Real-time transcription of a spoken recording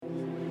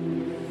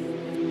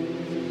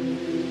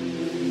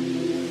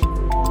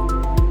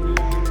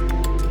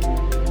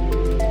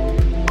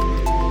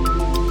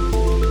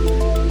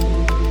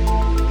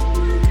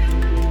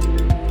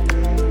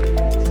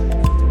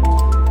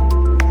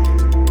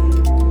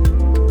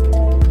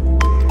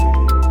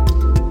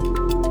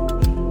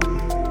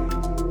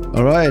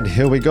All right,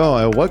 here we go.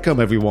 I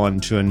welcome everyone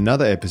to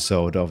another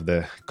episode of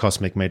the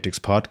Cosmic Matrix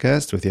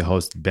podcast with your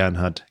host,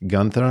 Bernhard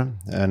Guenther.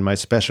 And my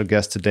special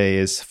guest today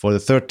is, for the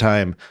third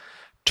time,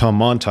 Tom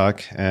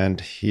Montalk,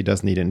 and he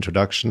doesn't need an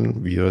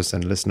introduction. Viewers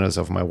and listeners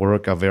of my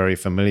work are very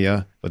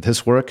familiar with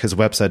his work. His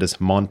website is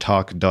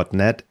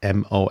montalk.net,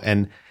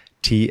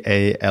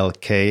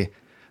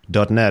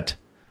 montalk.net.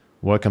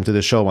 Welcome to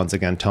the show once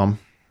again, Tom.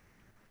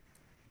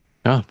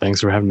 Oh,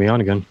 thanks for having me on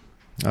again.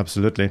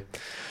 Absolutely.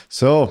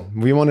 So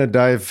we want to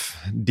dive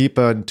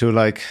deeper into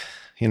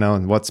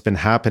what's been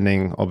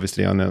happening,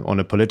 obviously on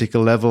a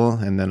political level,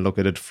 and then look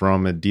at it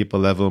from a deeper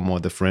level, more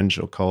the fringe,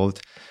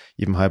 occult,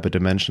 even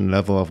hyperdimension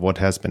level of what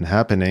has been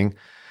happening.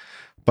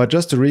 But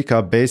just to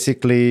recap,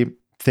 basically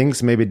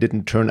things maybe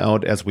didn't turn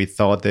out as we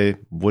thought they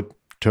would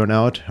turn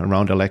out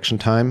around election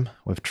time,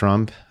 with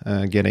Trump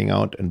getting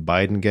out and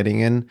Biden getting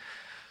in.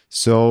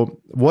 So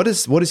what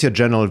is your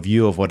general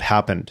view of what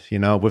happened,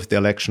 with the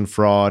election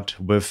fraud,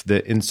 with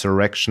the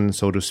insurrection,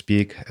 so to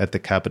speak, at the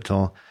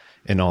Capitol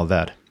and all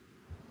that?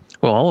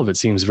 Well, all of it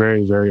seems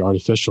very, very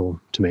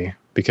artificial to me,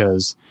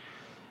 because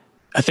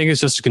I think it's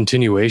just a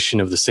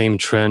continuation of the same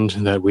trend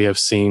that we have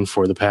seen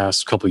for the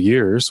past couple of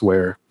years,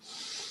 where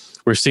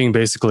we're seeing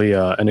basically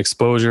an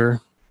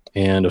exposure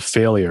and a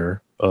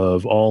failure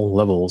of all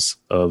levels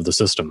of the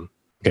system.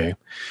 Okay.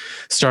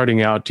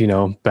 Starting out,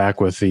 back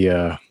with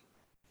the,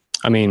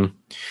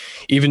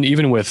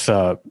 even with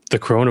the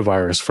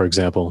coronavirus, for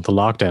example, the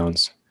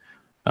lockdowns,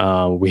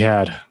 we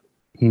had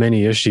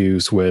many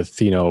issues with,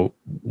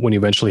 when you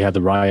eventually had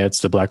the riots,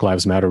 the Black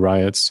Lives Matter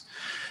riots,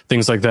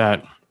 things like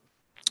that.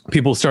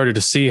 People started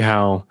to see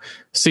how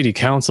city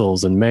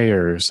councils and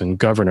mayors and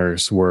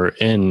governors were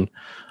in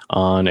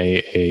on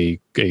a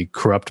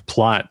corrupt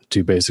plot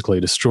to basically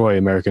destroy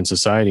American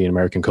society and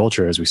American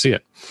culture as we see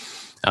it,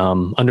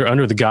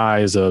 under the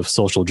guise of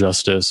social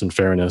justice and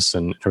fairness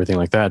and everything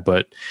like that.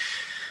 But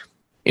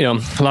a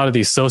lot of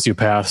these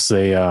sociopaths,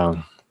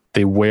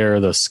 they wear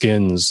the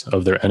skins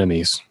of their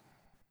enemies.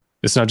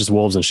 It's not just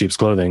wolves in sheep's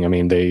clothing. I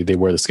mean, they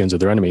wear the skins of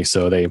their enemies.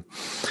 So they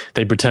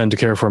pretend to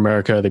care for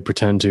America. They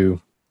pretend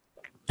to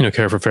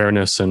care for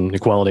fairness and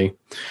equality,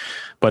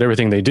 but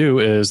everything they do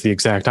is the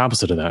exact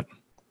opposite of that.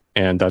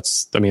 And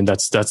that's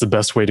the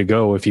best way to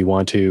go if you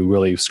want to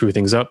really screw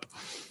things up.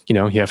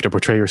 You have to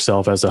portray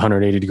yourself as the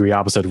 180-degree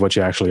opposite of what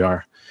you actually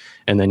are.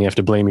 And then you have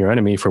to blame your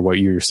enemy for what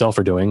you yourself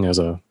are doing, as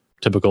a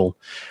typical,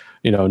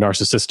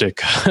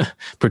 narcissistic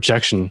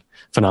projection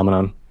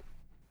phenomenon.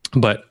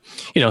 But,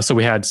 so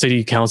we had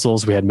city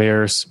councils, we had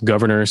mayors,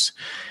 governors,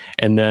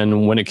 and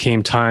then when it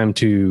came time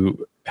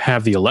to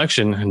have the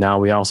election, now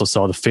we also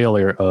saw the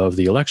failure of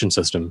the election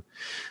system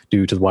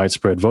due to the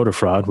widespread voter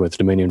fraud with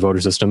Dominion voter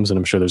systems. And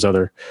I'm sure there's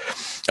other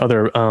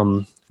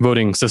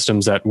voting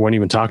systems that weren't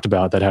even talked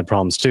about that had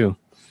problems too.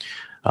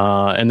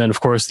 And then, of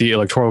course, the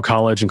Electoral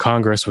College and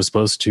Congress was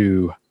supposed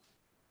to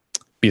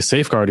be a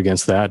safeguard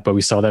against that, but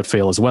we saw that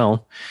fail as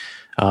well,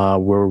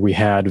 where we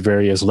had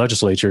various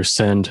legislatures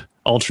send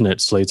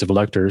alternate slates of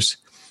electors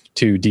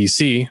to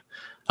D.C.,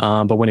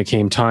 but when it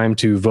came time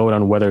to vote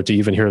on whether to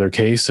even hear their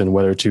case and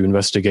whether to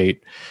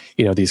investigate,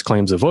 these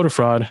claims of voter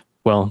fraud,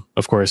 well,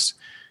 of course,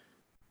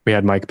 we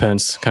had Mike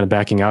Pence kind of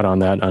backing out on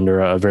that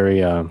under a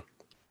very a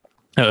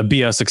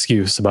BS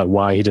excuse about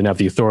why he didn't have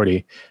the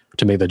authority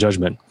to make the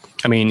judgment.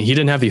 I mean, he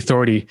didn't have the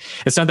authority.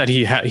 It's not that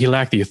he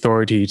lacked the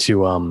authority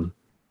to.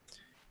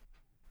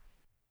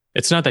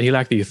 It's not that he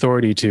lacked the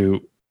authority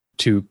to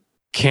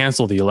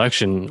cancel the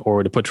election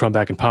or to put Trump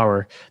back in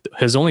power.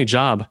 His only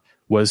job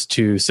was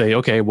to say,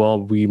 okay,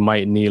 well, we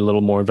might need a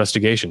little more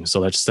investigation, so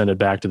let's send it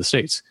back to the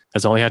states.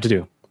 That's all he had to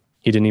do.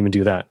 He didn't even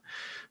do that.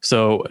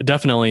 So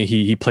definitely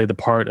he played the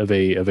part of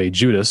a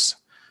Judas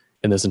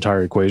in this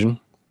entire equation.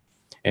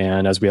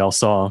 And as we all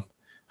saw,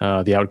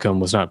 the outcome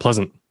was not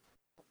pleasant.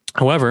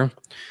 However,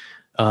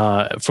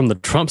 from the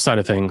Trump side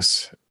of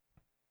things,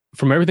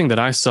 from everything that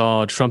I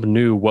saw, Trump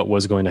knew what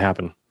was going to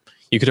happen.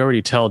 You could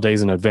already tell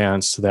days in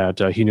advance that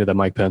he knew that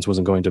Mike Pence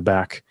wasn't going to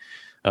back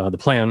the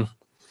plan.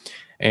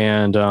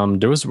 And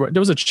there was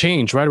a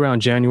change right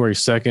around January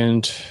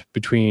 2nd,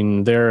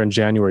 between there and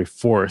January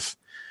 4th,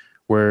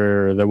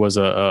 where there was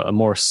a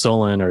more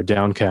sullen or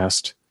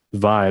downcast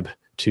vibe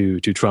to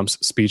Trump's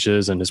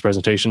speeches and his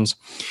presentations.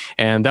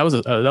 And that was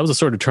a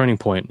sort of turning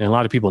point, and a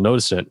lot of people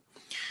noticed it.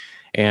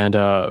 And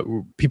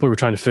people were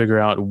trying to figure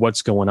out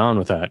what's going on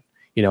with that,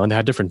 and they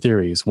had different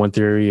theories. One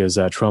theory is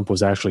that Trump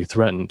was actually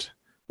threatened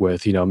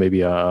with,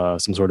 maybe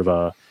some sort of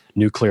a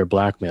nuclear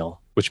blackmail,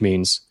 which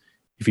means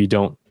if you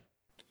don't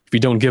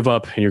give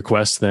up in your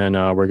quest, then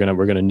we're gonna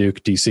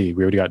nuke DC.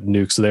 We already got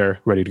nukes there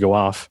ready to go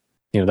off.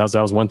 That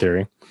was one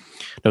theory.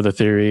 Another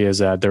theory is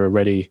that they were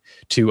ready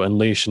to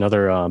unleash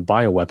another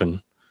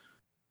bioweapon.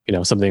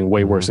 Something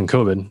way worse than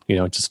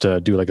COVID. Just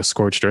to do like a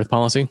scorched earth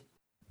policy.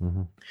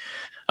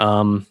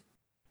 Mm-hmm.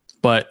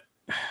 But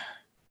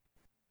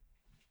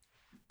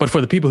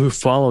for the people who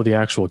follow the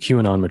actual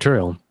QAnon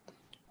material,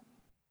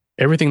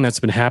 everything that's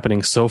been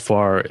happening so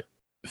far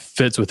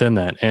fits within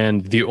that.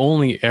 And the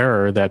only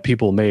error that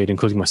people made,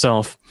 including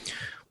myself,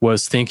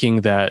 was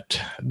thinking that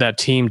that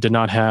team did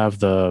not have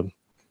the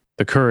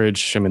the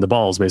courage, I mean, the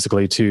balls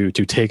basically to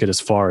take it as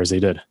far as they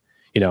did.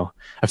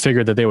 I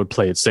figured that they would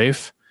play it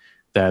safe,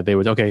 that they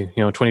would,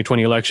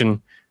 2020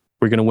 election,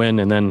 we're going to win,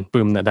 and then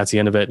boom, that's the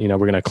end of it. We're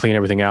going to clean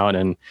everything out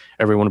and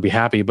everyone will be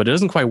happy. But it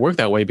doesn't quite work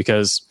that way,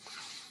 because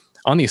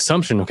on the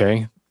assumption,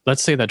 okay,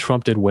 let's say that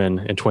Trump did win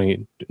in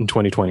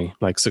 2020,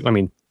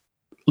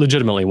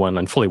 legitimately won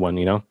and fully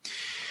won,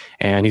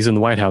 and he's in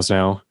the White House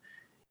now.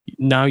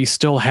 Now you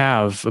still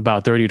have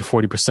about 30 to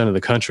 40% of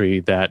the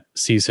country that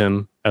sees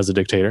him as a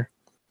dictator,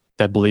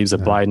 that believes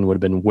that Biden would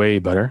have been way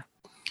better,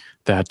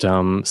 that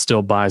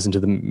still buys into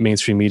the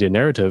mainstream media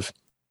narrative.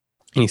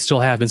 And you still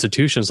have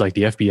institutions like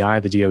the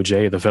FBI, the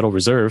DOJ, the Federal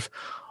Reserve,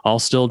 all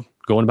still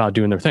going about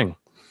doing their thing.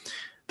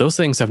 Those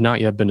things have not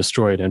yet been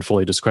destroyed and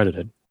fully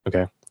discredited.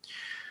 Okay.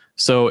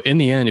 So in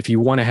the end, if you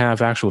want to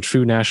have actual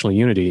true national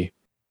unity,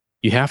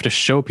 you have to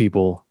show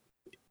people,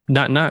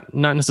 not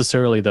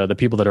necessarily the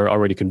people that are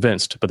already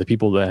convinced, but the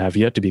people that have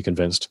yet to be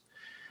convinced,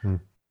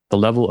 the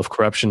level of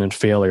corruption and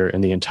failure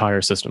in the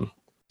entire system.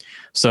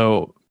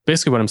 So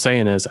basically what I'm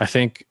saying is, I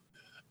think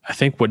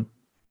what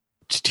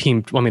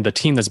the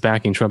team that's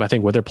backing Trump, I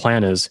think what their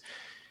plan is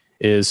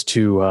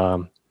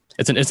to,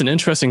 it's an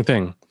interesting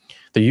thing.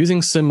 They're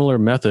using similar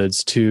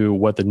methods to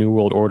what the New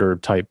World Order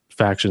type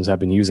factions have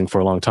been using for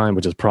a long time,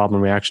 which is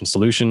problem, reaction,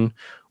 solution,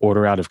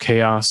 order out of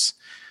chaos.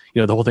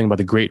 The whole thing about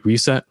the Great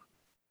Reset.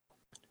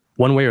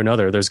 One way or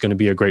another, there's going to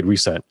be a Great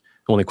Reset.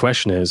 The only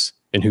question is,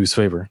 in whose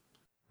favor?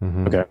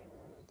 Mm-hmm. Okay.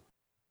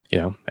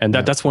 And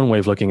that's one way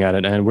of looking at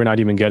it. And we're not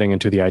even getting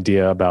into the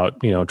idea about,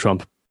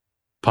 Trump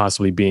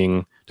possibly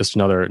being just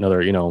another,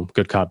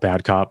 good cop,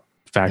 bad cop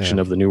faction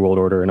of the New World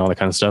Order and all that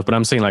kind of stuff. But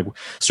I'm saying, like,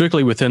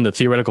 strictly within the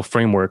theoretical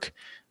framework,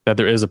 that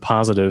there is a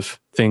positive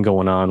thing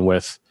going on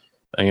with,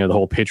 the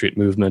whole patriot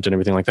movement and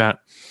everything like that.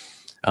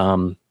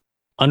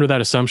 Under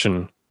that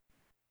assumption,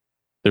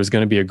 there's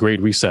going to be a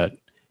Great Reset,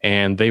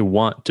 and they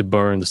want to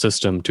burn the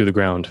system to the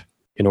ground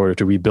in order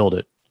to rebuild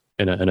it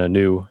in a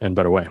new and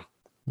better way.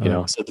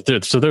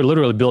 So they're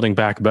literally building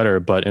back better,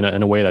 but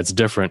in a way that's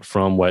different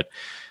from what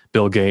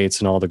Bill Gates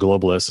and all the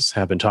globalists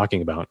have been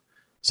talking about.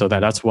 So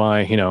that's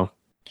why,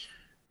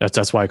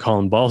 that's why I call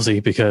him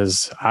ballsy,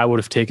 because I would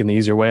have taken the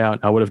easier way out.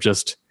 I would have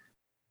just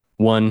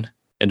won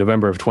in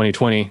November of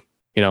 2020,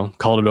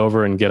 called it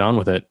over and get on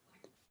with it.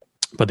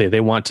 But they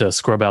want to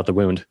scrub out the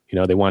wound.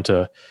 They want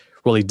to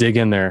really dig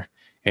in there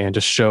and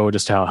just show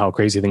just how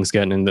crazy things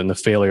get, and then the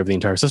failure of the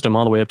entire system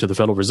all the way up to the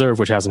Federal Reserve,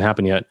 which hasn't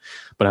happened yet,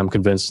 but I'm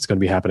convinced it's going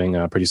to be happening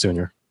pretty soon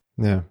here.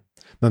 Yeah.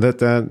 No,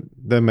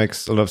 that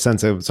makes a lot of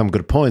sense. Some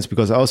good points,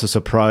 because I was also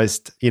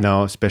surprised,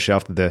 especially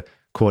after the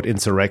quote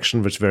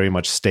insurrection, which very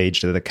much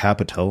staged at the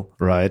Capitol,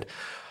 right?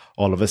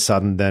 All of a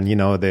sudden, then, they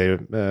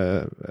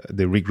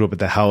regroup at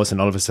the House,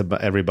 and all of a sudden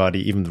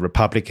everybody, even the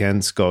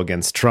Republicans, go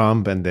against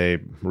Trump, and they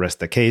rest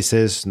their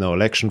cases, no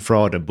election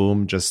fraud, and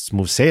boom, just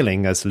smooth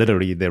sailing, as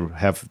literally they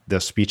have their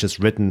speeches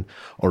written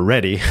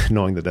already,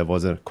 knowing that there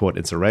was a quote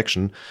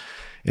insurrection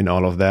in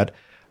all of that.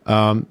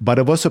 But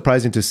it was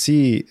surprising to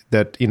see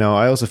that,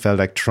 I also felt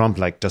like Trump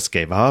just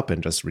gave up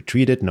and just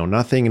retreated, no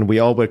nothing. And we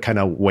all were kind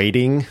of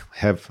waiting,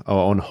 have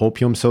our own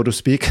hopium, so to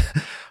speak,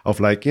 of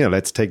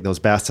let's take those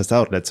bastards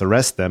out, let's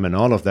arrest them and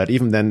all of that.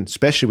 Even then,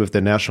 especially with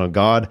the National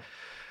Guard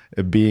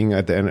being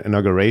at the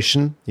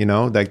inauguration,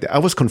 I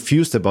was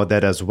confused about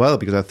that as well,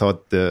 because I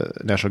thought the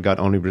National Guard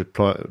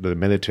the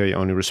military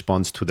only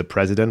responds to the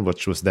president,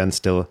 which was then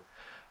still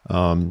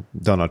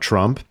Donald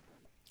Trump.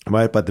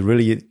 Right, but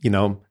really,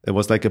 it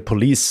was like a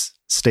police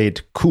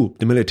state coup,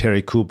 the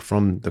military coup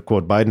from the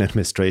quote Biden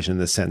administration, in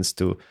the sense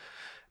to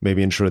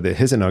maybe ensure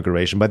his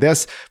inauguration. But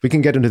we can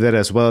get into that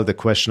as well, the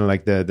question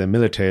like the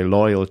military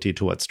loyalty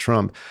towards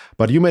Trump.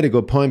 But you made a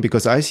good point,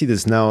 because I see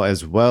this now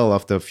as well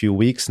after a few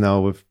weeks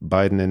now with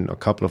Biden, in a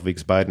couple of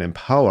weeks, Biden in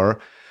power.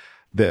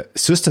 The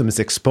system is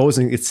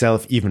exposing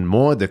itself even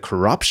more, the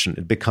corruption.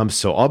 It becomes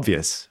so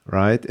obvious,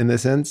 right, in a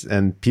sense,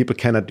 and people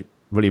cannot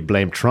really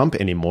blame Trump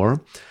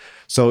anymore.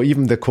 So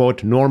even the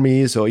quote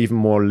normies or even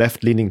more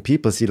left-leaning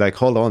people see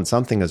hold on,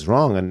 something is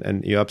wrong.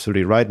 And you're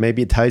absolutely right.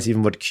 Maybe it ties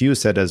even what Q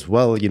said as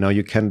well.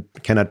 You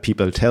cannot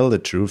people tell the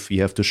truth.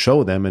 You have to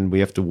show them, and we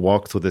have to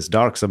walk through this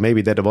dark. So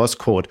maybe that was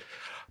quote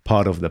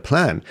part of the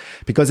plan.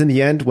 Because in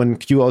the end, when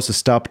Q also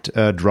stopped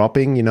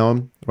dropping,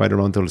 right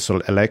around the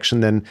sort of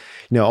election, then,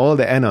 all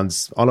the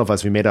anons, all of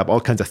us, we made up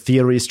all kinds of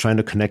theories trying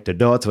to connect the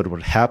dots, what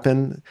would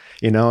happen,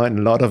 and a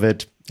lot of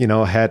it,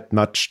 had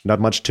not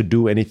much to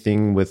do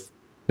anything with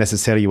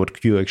necessarily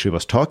what Q actually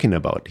was talking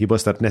about. He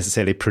was not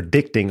necessarily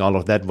predicting all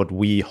of that, what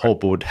we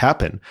hope would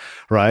happen,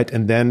 right?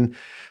 And then,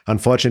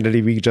 unfortunately,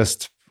 a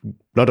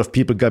lot of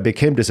people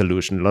became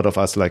disillusioned. A lot of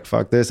us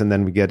fuck this. And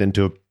then we get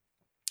into,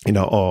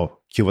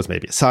 Q was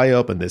maybe a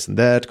psyop and this and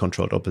that,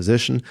 controlled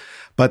opposition.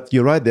 But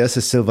you're right, there's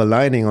a silver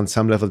lining on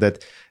some level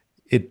that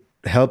it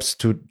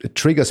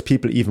triggers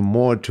people even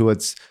more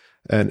towards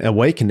an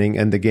awakening,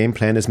 and the game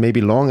plan is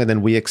maybe longer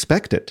than we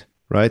expected,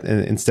 right?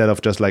 And instead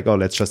of just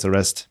let's just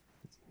arrest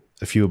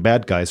a few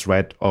bad guys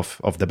right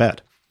off the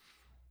bat.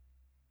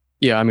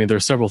 Yeah, I mean,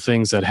 there's several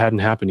things that hadn't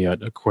happened yet,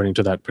 according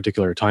to that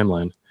particular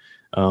timeline.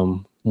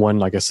 One,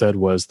 like I said,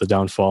 was the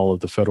downfall of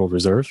the Federal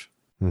Reserve,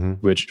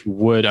 which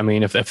would, I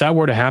mean, if that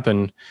were to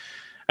happen,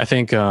 I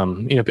think,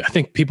 I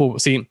think people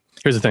see,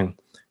 here's the thing.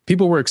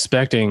 People were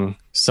expecting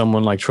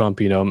someone like Trump,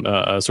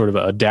 a sort of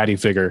a daddy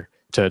figure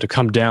to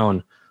come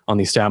down on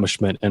the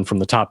establishment and from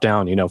the top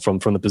down, from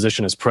the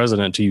position as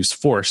president to use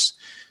force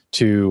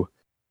to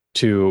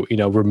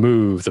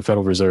remove the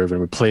Federal Reserve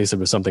and replace it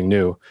with something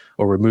new,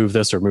 or remove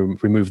this or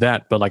remove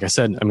that. But like I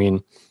said, I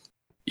mean,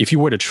 if you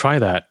were to try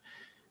that,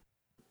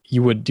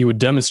 you would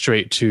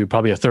demonstrate to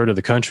probably a third of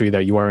the country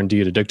that you are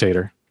indeed a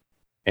dictator,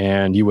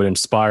 and you would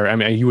inspire. I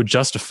mean, you would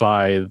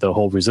justify the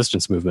whole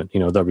resistance movement.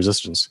 The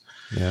resistance.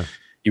 Yeah,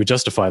 you would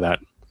justify that.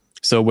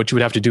 So what you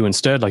would have to do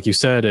instead, like you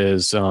said,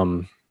 is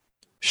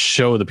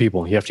show the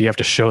people. You have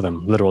to show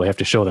them. Literally, have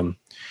to show them.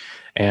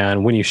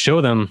 And when you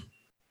show them,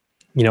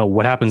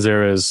 what happens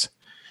there is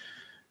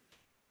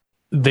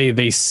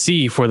they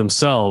see for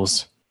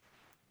themselves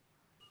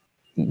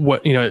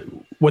what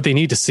they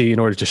need to see in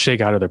order to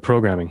shake out of their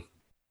programming.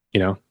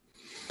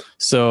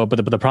 So,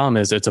 but the problem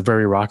is it's a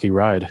very rocky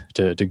ride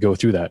to go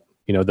through that.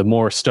 The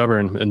more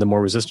stubborn and the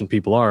more resistant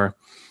people are,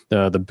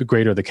 the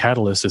greater the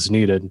catalyst is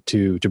needed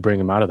to bring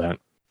them out of that.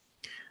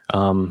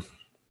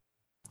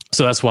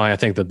 So that's why I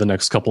think that the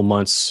next couple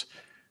months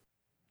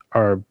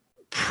are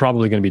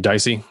probably going to be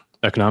dicey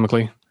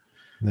economically.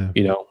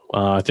 Yeah.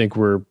 I think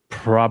we're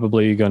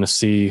probably going to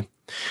see,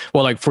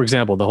 well, like for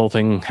example, the whole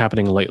thing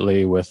happening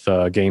lately with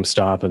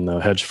GameStop and the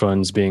hedge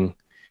funds being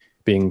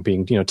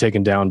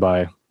taken down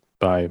by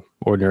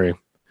ordinary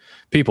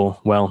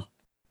people. Well,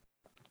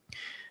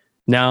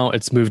 now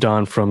it's moved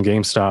on from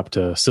GameStop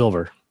to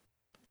silver,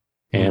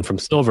 and from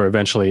silver,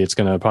 eventually it's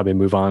going to probably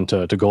move on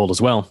to gold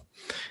as well.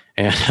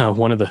 And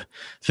one of the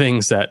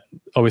things that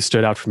always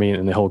stood out for me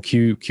in the whole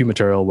Q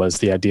material was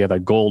the idea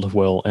that gold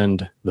will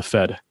end the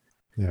Fed.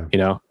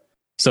 Yeah.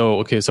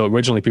 So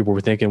originally people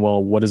were thinking,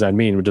 well, what does that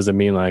mean? Does it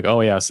mean like,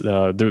 oh yes,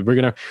 we're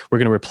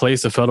gonna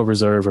replace the Federal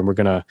Reserve and we're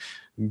gonna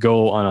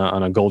go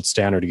on a gold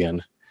standard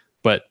again?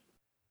 But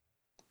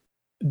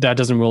that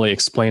doesn't really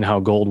explain how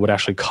gold would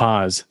actually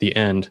cause the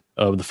end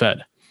of the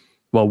Fed.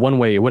 Well, one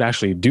way it would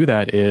actually do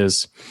that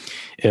is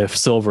if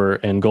silver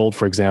and gold,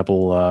 for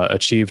example,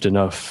 achieved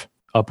enough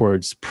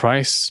upwards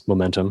price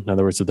momentum. In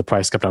other words, that the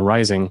price kept on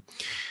rising,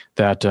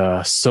 that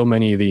so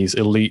many of these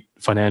elite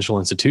financial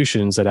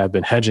institutions that have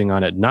been hedging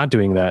on it, not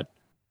doing that,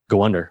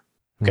 go under.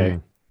 Okay.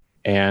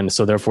 And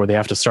so therefore they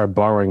have to start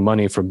borrowing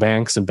money from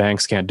banks, and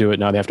banks can't do it.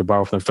 Now they have to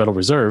borrow from the Federal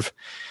Reserve.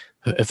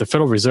 If the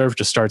Federal Reserve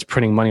just starts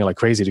printing money like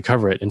crazy to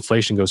cover it,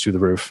 inflation goes through the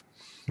roof.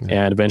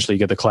 And eventually you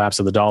get the collapse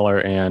of the dollar,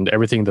 and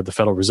everything that the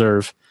Federal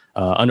Reserve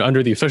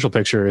under the official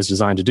picture is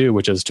designed to do,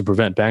 which is to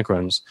prevent bank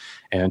runs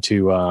and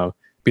to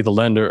be the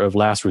lender of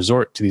last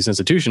resort to these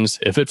institutions.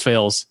 If it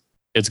fails,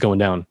 it's going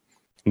down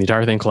and the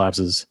entire thing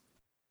collapses.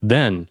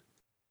 Then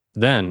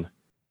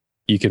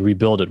you can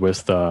rebuild it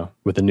with a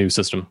new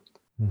system,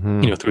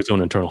 through its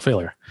own internal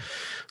failure.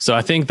 So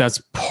I think that's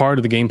part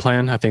of the game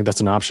plan. I think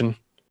that's an option.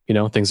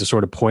 Things are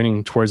sort of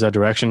pointing towards that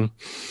direction.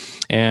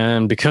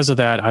 And because of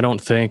that, I don't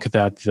think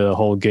that the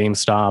whole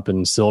GameStop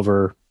and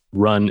silver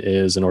run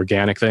is an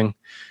organic thing.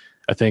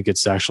 I think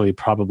it's actually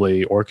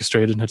probably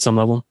orchestrated at some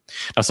level.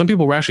 Now, some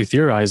people were actually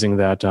theorizing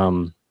that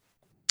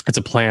it's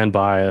a plan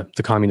by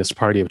the Communist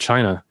Party of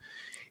China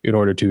in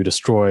order to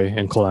destroy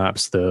and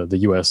collapse the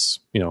U.S.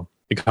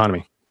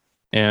 economy,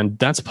 and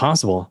that's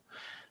possible.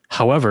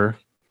 However,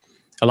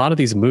 a lot of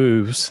these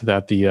moves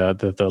that the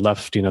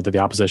left, that the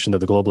opposition, that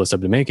the globalists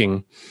have been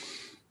making,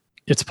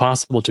 it's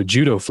possible to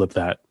judo flip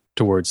that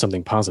towards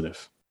something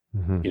positive.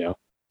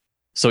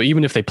 So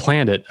even if they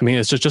planned it, I mean,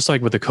 it's just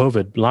like with the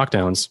COVID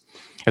lockdowns,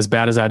 as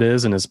bad as that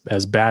is, and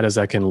as bad as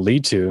that can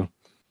lead to,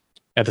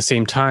 at the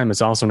same time,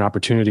 it's also an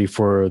opportunity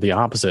for the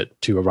opposite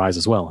to arise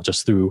as well,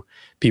 just through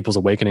people's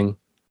awakening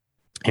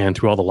and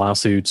through all the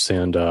lawsuits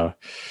and,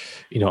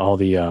 all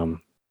the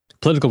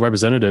political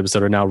representatives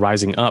that are now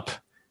rising up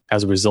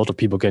as a result of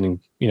people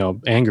getting,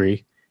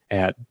 angry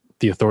at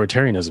the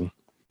authoritarianism.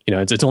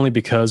 It's only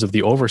because of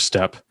the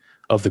overstep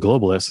of the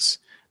globalists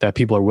that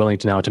people are willing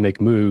to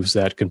make moves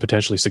that can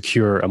potentially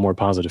secure a more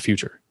positive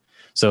future.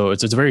 So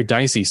it's a very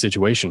dicey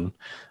situation,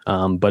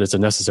 but it's a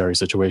necessary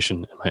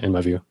situation in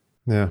my view.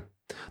 Yeah,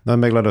 that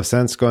makes a lot of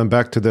sense. Going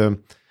back to the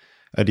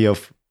idea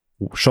of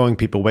showing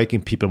people,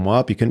 waking people more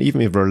up, you can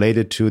even relate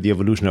it to the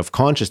evolution of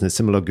consciousness,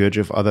 similar good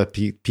if other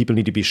people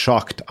need to be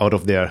shocked out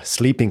of their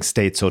sleeping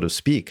state, so to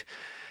speak.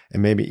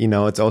 And maybe,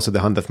 it's also the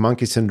 100th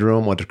monkey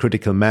syndrome, or the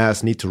critical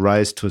mass need to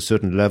rise to a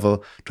certain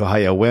level, to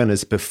higher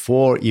awareness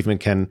before even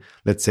can,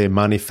 let's say,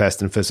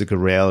 manifest in physical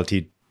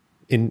reality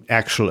in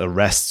actual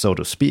arrest, so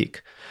to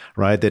speak,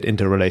 right? That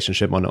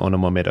interrelationship on a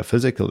more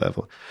metaphysical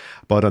level.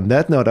 But on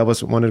that note, I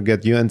wanted to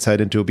get your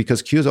insight into,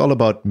 because Q is all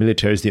about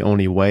military is the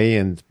only way,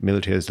 and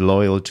military is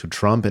loyal to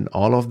Trump and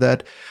all of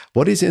that.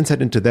 What is your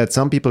insight into that?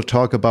 Some people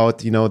talk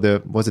about,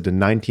 was it the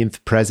 19th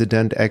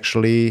president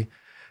actually,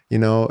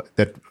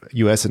 that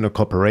U.S. in a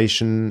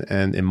cooperation,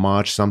 and in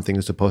March something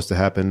is supposed to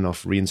happen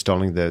of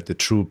reinstalling the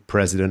true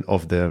president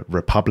of the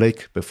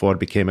republic before it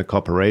became a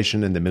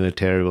corporation, and the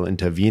military will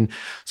intervene.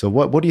 So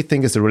what do you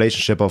think is the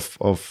relationship of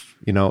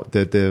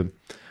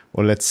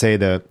or let's say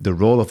the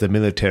role of the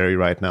military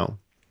right now?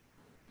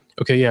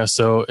 Okay, yeah.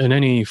 So in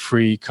any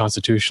free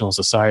constitutional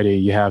society,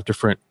 you have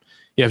different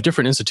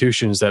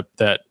institutions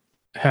that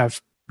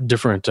have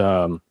different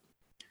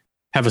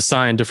have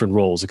assigned different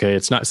roles. Okay,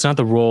 it's not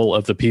the role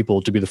of the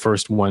people to be the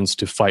first ones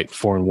to fight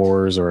foreign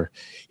wars or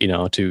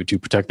to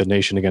protect the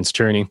nation against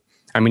tyranny.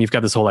 I mean, you've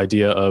got this whole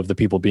idea of the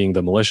people being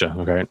the militia.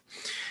 Okay,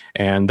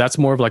 and that's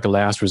more of like a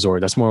last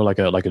resort. That's more like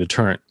a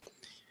deterrent.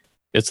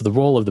 It's the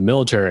role of the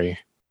military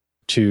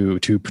to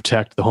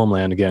protect the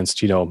homeland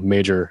against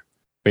major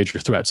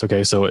threats.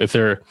 Okay, so if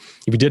you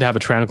did have a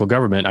tyrannical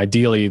government,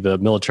 ideally the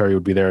military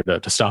would be there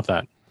to stop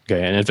that.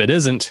 Okay, and if it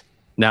isn't,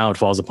 now it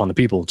falls upon the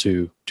people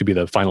to be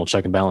the final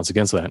check and balance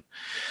against that.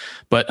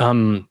 But I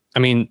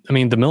mean,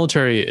 the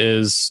military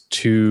is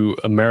to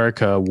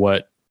America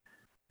what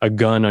a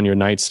gun on your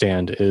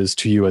nightstand is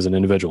to you as an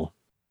individual.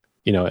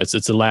 It's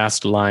the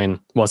last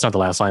line. Well, it's not the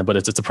last line, but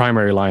it's a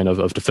primary line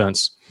of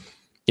defense.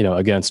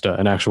 Against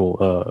an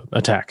actual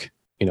attack.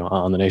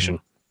 On the nation.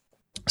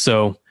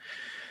 So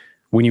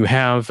when you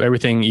have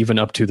everything, even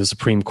up to the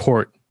Supreme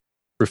Court,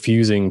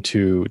 refusing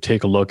to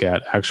take a look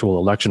at actual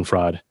election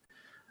fraud,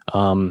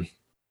 when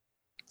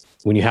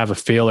you have a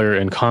failure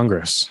in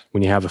Congress,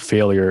 when you have a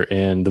failure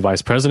in the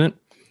vice president,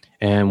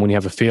 and when you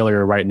have a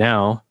failure right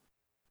now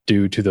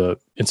due to the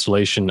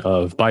installation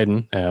of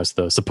Biden as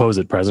the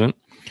supposed president,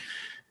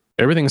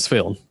 everything has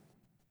failed.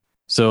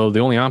 So the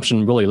only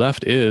option really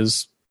left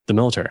is the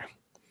military.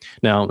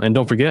 Now, and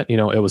don't forget,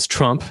 it was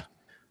Trump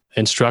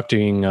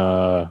instructing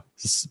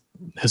his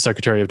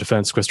Secretary of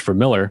Defense, Christopher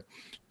Miller,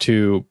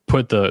 to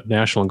put the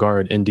National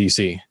Guard in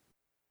D.C.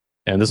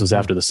 And this was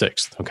after the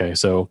 6th. Okay,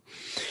 so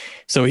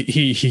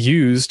he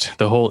used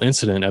the whole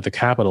incident at the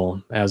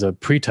Capitol as a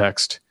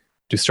pretext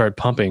to start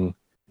pumping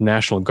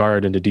National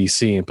Guard into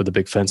D.C. and put the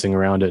big fencing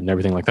around it and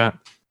everything like that.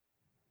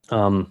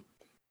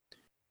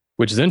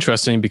 Which is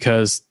interesting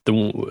because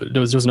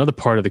there was another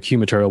part of the Q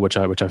material which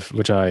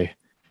I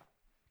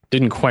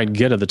didn't quite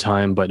get at the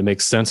time, but it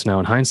makes sense now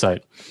in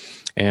hindsight.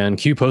 And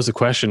Q posed the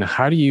question: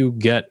 how do you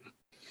get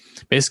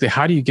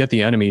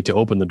the enemy to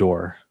open the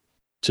door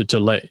to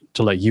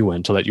let you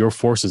in, to let your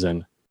forces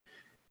in?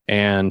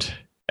 And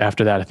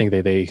after that, I think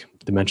they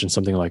mentioned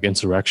something like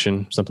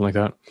insurrection, something like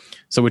that.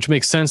 So which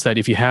makes sense that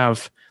if you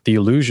have the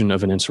illusion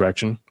of an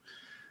insurrection,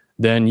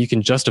 then you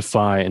can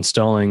justify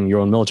installing your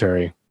own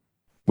military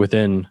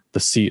within the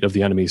seat of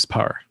the enemy's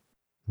power.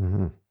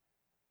 Mm-hmm.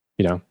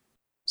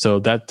 So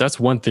that's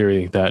one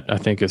theory that I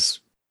think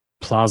is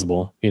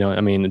plausible.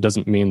 It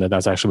doesn't mean that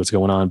that's actually what's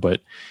going on, but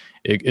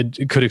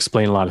it could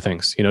explain a lot of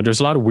things. There's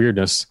a lot of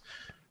weirdness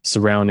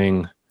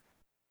surrounding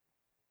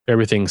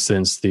everything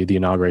since the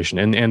inauguration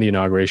and the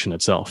inauguration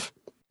itself.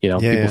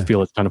 People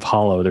feel it's kind of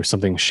hollow. There's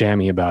something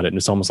shammy about it, and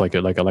it's almost like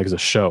a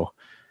show.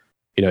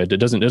 It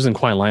doesn't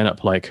quite line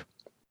up. Like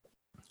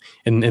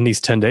in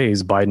these 10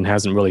 days, Biden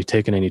hasn't really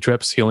taken any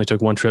trips. He only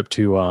took one trip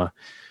to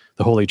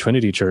the Holy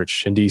Trinity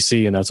Church in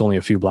DC, and that's only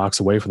a few blocks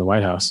away from the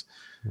White House.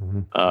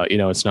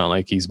 Mm-hmm. It's not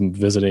like he's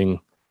visiting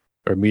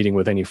or meeting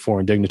with any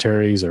foreign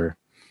dignitaries or,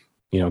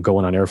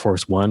 going on Air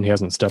Force One. He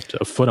hasn't stepped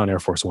a foot on Air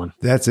Force One.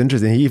 That's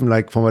interesting. He even,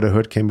 from what I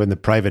heard, came in the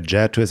private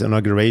jet to his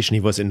inauguration. He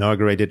was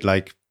inaugurated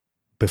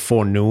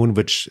before noon,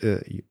 which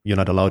you're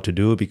not allowed to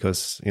do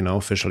because,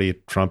 officially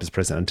Trump is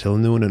president until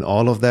noon and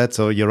all of that.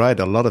 So you're right.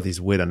 A lot of these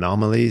weird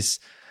anomalies.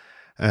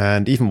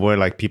 And even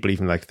where people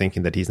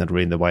thinking that he's not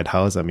really in the White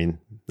House. I mean,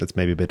 that's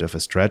maybe a bit of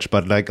a stretch,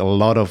 but a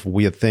lot of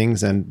weird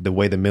things, and the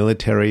way the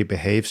military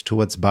behaves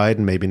towards Biden,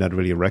 maybe not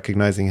really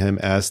recognizing him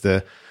as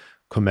the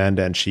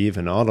commander in chief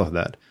and all of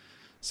that.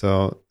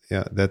 So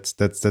yeah,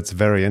 that's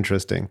very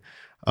interesting.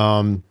 What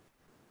I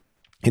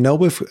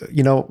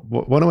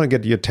want to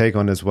get your take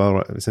on as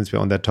well, since we're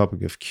on that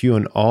topic of Q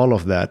and all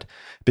of that,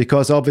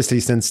 because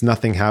obviously since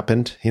nothing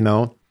happened,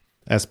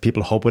 as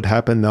people hope would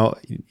happen. Now,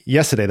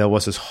 yesterday there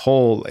was this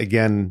whole,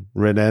 again,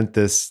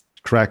 relentless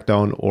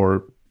crackdown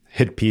or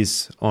hit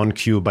piece on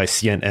Q by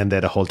CNN. They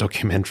had a whole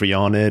documentary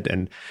on it,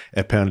 and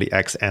apparently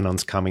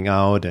ex-anons coming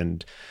out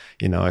and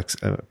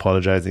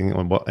apologizing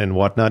and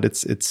whatnot.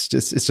 It's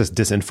just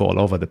disinfo all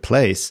over the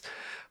place.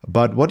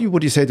 But what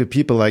would you say to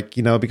people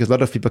because a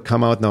lot of people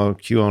come out now,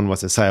 QAnon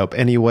was a psyop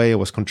anyway, it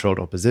was controlled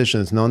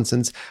opposition, it's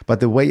nonsense. But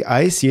the way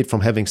I see it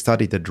from having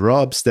studied the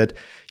drops, that,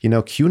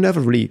 Q never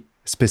really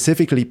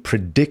specifically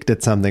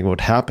predicted something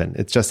would happen.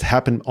 It just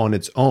happened on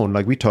its own.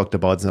 Like we talked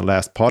about in the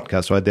last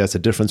podcast, right? There's a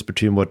difference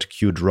between what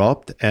Q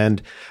dropped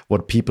and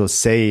what people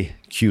say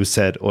Q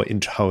said or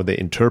how they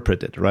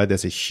interpret it, right?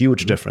 There's a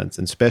huge difference,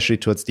 and especially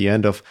towards the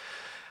end of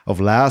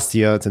last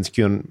year, since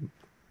Q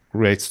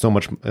creates so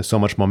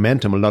much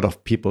momentum, a lot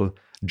of people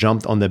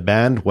jumped on the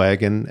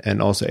bandwagon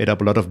and also ate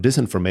up a lot of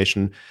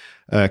disinformation,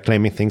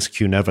 claiming things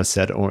Q never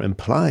said or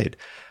implied.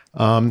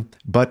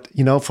 But,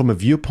 from a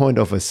viewpoint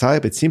of a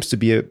psyop, it seems to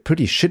be a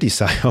pretty shitty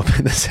psyop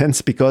in a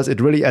sense, because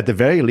it really, at the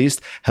very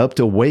least, helped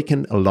to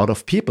awaken a lot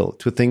of people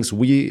to things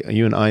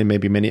you and I,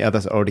 maybe many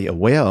others, are already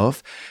aware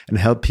of, and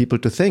help people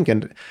to think.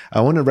 And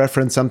I want to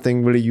reference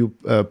something really you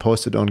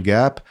posted on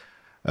Gap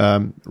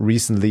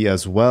recently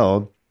as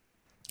well.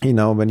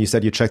 When you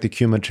said you checked the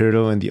Q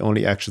material and the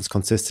only actions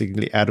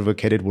consistently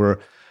advocated were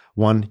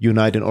 1,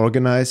 unite and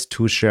organize;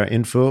 2, share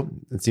info,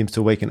 it seems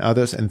to awaken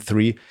others; and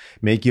 3,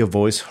 make your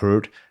voice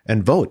heard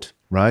and vote,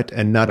 right?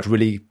 And not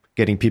really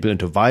getting people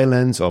into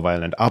violence or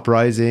violent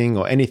uprising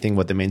or anything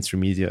what the mainstream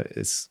media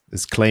is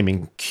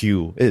claiming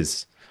Q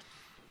is.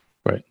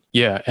 Right.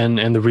 Yeah.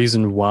 And the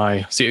reason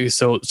why,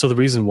 so the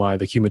reason why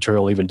the Q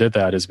material even did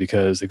that is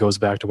because it goes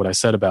back to what I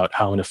said about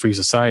how in a free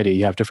society,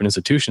 you have different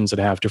institutions that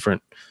have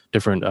different,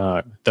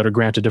 that are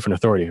granted different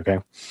authority. Okay.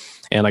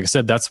 And like I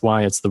said, that's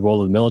why it's the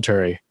role of the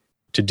military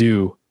to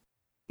do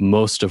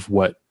most of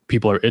what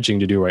people are itching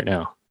to do right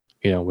now,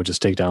 which is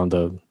take down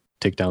the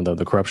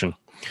corruption.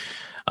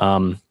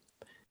 So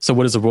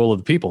what is the role of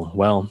the people?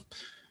 Well,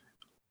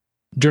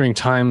 during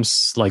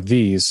times like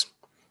these,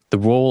 the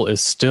role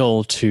is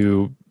still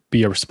to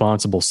be a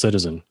responsible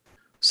citizen.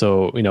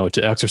 So,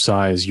 to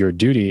exercise your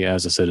duty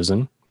as a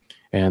citizen,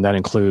 and that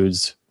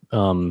includes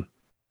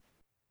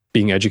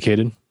being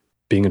educated,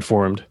 being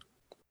informed,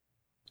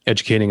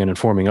 educating and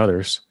informing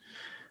others,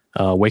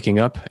 waking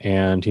up,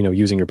 and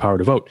using your power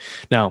to vote.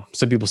 Now,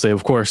 some people say,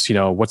 of course,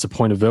 what's the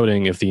point of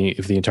voting if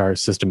the entire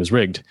system is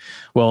rigged?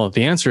 Well,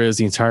 the answer is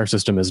the entire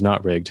system is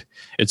not rigged.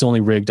 It's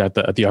only rigged at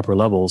the upper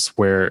levels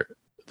where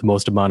the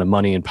most amount of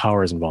money and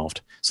power is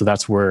involved. So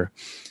that's where,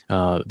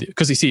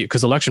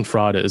 because election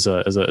fraud is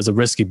a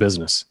risky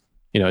business.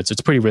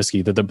 It's pretty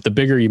risky. The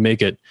bigger you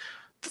make it,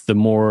 the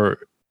more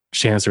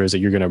chance there is that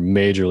you're going to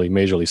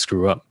majorly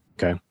screw up.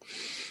 Okay,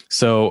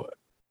 so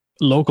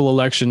local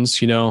elections,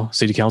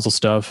 city council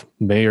stuff,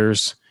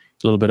 mayors,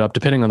 a little bit up,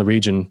 depending on the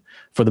region.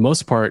 For the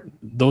most part,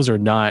 those are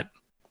not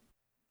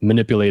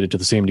manipulated to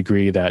the same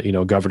degree that,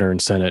 governor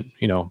and Senate,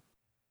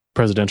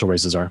 presidential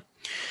races are.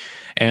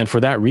 And for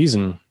that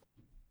reason,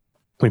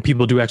 when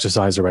people do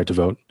exercise their right to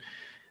vote,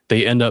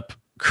 they end up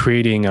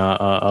creating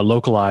a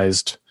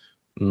localized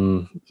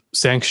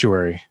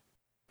sanctuary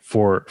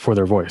for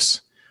their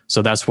voice.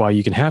 So that's why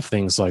you can have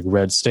things like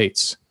red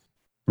states,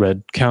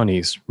 red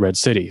counties, red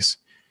cities.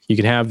 You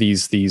can have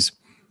these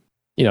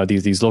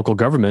local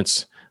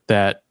governments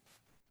that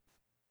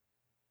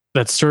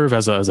serve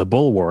as a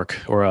bulwark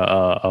or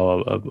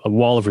a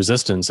wall of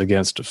resistance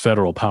against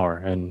federal power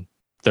and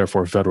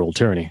therefore federal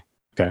tyranny.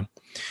 Okay,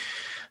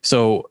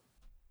 so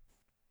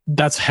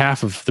that's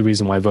half of the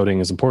reason why voting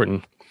is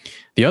important.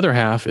 The other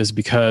half is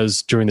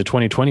because during the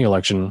 2020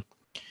 election,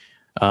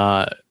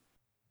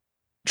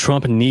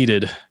 Trump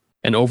needed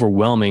an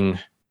overwhelming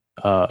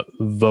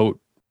vote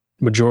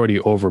majority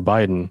over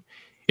Biden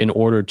in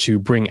order to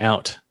bring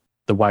out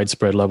the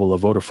widespread level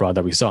of voter fraud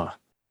that we saw,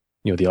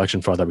 the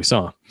election fraud that we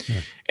saw.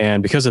 Yeah.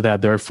 And because of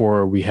that,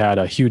 therefore, we had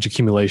a huge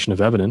accumulation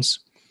of evidence,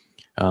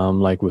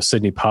 like with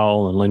Sidney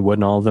Powell and Lynn Wood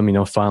and all of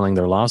them, filing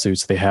their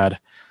lawsuits. They had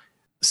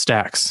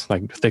stacks,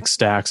 like thick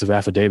stacks of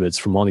affidavits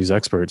from all these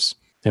experts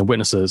and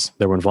witnesses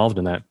that were involved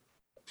in that.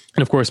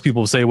 And of course,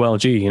 people will say, well,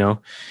 gee, it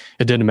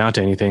didn't amount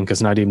to anything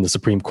because not even the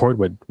Supreme Court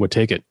would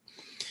take it.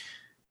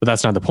 But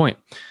that's not the point.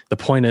 The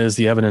point is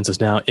the evidence is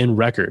now in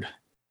record.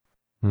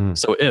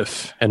 So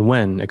if and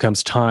when it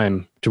comes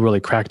time to really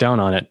crack down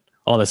on it,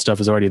 all that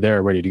stuff is already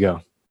there, ready to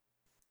go.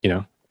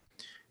 Yeah.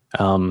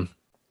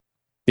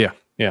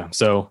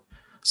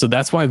 So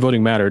that's why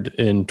voting mattered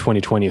in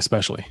 2020,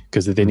 especially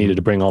because they needed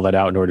to bring all that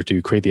out in order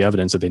to create the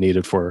evidence that they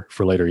needed for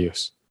later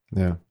use.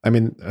 Yeah, I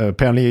mean,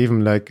 apparently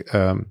even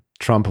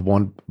Trump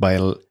won by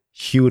a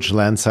huge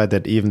landslide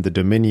that even the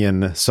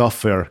Dominion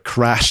software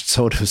crashed,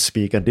 so to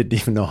speak, and didn't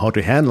even know how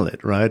to handle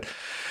it, right?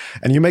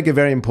 And you make a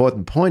very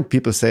important point.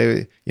 People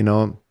say,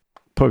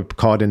 probably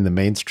caught in the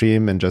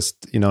mainstream and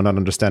just, not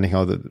understanding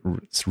how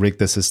rigged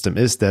the system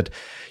is, that,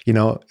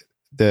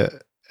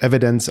 the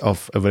evidence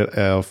of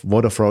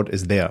voter fraud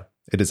is there.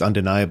 It is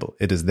undeniable.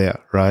 It is there,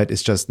 right?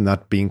 It's just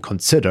not being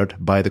considered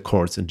by the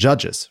courts and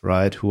judges,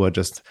 right? Who are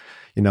just,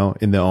 in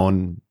their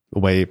own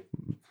way,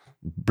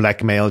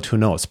 blackmailed, who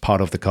knows,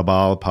 part of the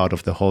cabal, part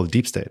of the whole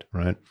deep state,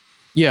 right?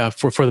 Yeah,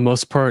 for the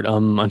most part,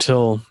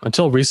 until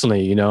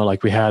recently,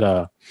 like we had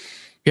a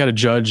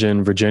judge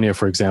in Virginia,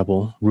 for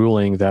example,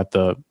 ruling that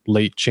the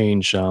late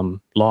change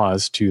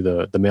laws to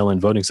the mail-in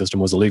voting system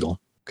was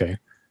illegal. Okay,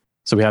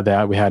 so we had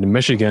that. We had in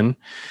Michigan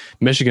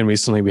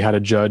recently, we had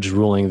a judge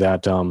ruling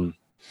that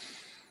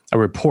a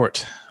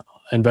report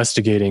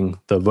investigating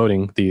the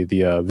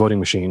voting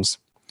machines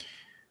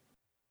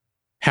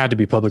had to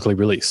be publicly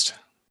released.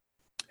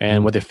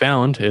 And what they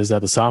found is that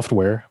the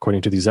software,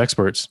 according to these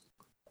experts,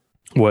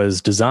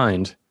 was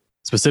designed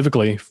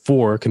specifically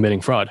for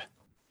committing fraud.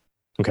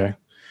 Okay.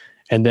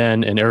 And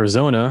then in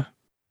Arizona,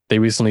 they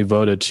recently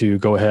voted to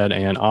go ahead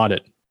and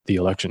audit the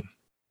election.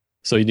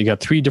 So you got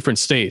 3 different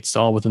states,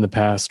 all within the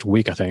past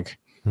week, I think,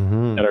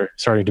 that are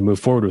starting to move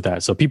forward with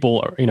that. So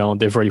people are,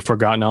 they've already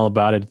forgotten all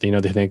about it. They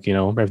think,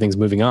 everything's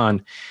moving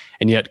on.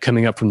 And yet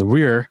coming up from the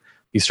rear,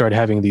 you start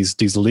having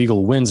these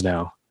legal wins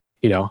now,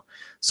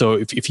 So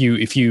if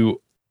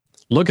you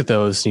look at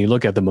those and you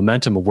look at the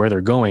momentum of where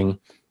they're going,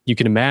 you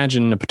can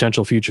imagine a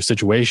potential future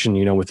situation,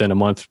 within a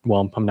month,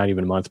 well, not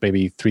even a month,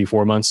 maybe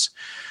 3-4 months,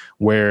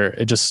 where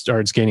it just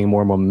starts gaining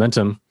more and more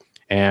momentum,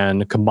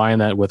 and combine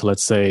that with,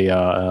 let's say,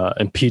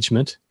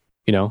 impeachment,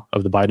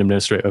 of the Biden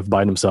administration, of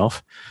Biden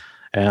himself.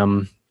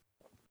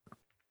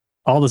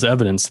 All this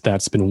evidence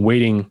that's been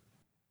waiting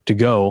to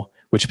go,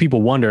 which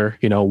people wonder,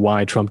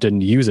 why Trump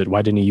didn't use it.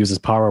 Why didn't he use his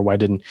power? Why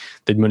didn't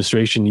the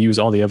administration use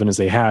all the evidence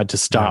they had to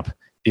stop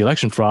the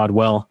election fraud?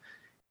 Well,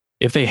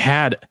 if they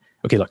had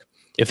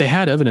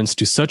evidence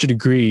to such a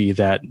degree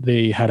that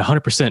they had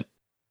 100%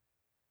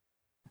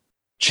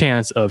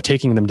 chance of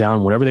taking them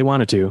down whenever they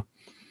wanted to,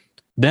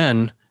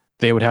 then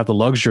they would have the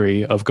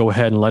luxury of go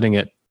ahead and letting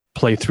it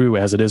play through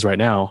as it is right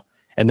now,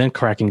 and then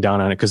cracking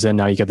down on it, because then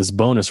now you get this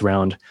bonus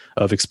round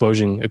of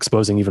exposing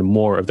even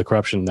more of the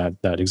corruption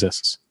that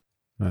exists.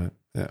 Right.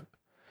 Yeah.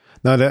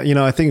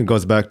 Now, I think it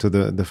goes back to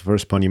the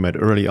first point you made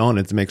early on.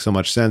 It makes so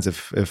much sense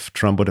if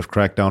Trump would have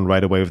cracked down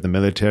right away with the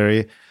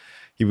military,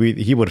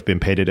 he would have been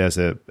painted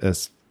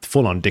as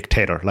full-on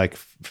dictator, like,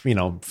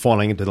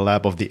 falling into the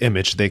lap of the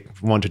image they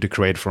wanted to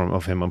create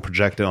of him and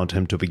project it onto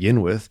him to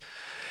begin with.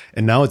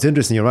 And now it's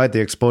interesting, you're right,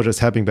 the exposure is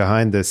happening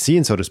behind the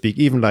scenes, so to speak,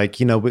 even like,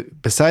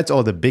 besides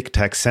all the big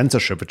tech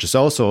censorship, which is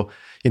also,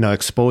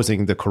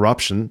 exposing the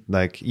corruption,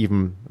 like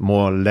even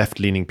more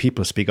left-leaning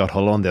people speak out,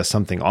 hold on, there's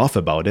something off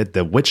about it,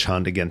 the witch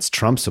hunt against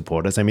Trump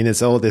supporters. I mean,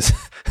 it's all this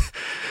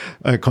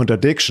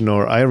contradiction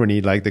or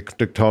irony, like the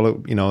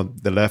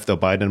left or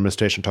Biden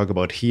administration talk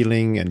about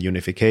healing and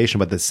unification,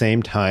 but at the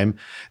same time,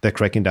 they're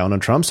cracking down on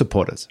Trump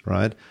supporters,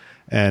 right?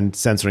 And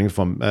censoring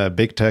from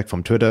big tech,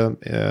 from Twitter,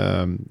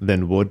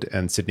 Lynn Wood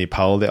and Sidney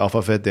Powell, they're off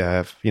of it. They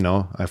have,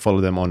 I follow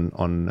them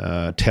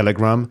on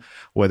Telegram,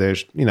 where they,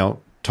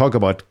 talk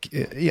about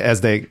as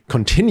they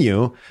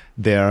continue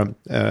their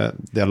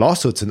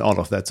lawsuits and all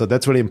of that. So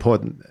that's really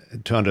important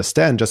to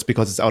understand. Just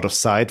because it's out of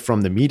sight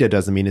from the media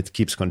doesn't mean it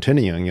keeps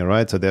continuing. You're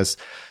right. So there's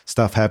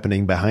stuff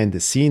happening behind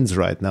the scenes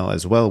right now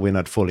as well. We're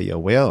not fully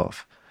aware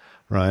of,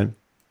 right?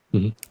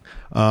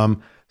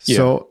 Mm-hmm.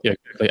 So yeah,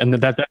 exactly. And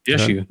that's the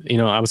issue.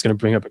 I was going to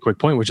bring up a quick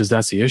point, which is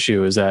that's the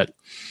issue, is that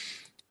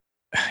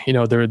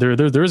there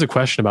is a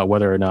question about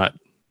whether or not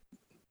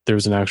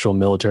there's an actual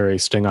military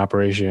sting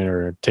operation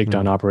or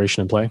takedown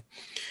operation in play.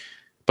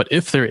 But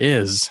if there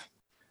is,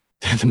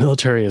 the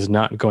military is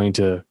not going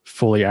to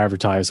fully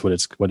advertise what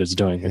it's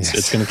doing.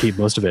 It's going to keep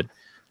most of it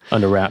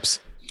under wraps.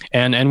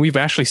 And we've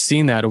actually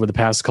seen that over the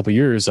past couple of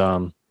years.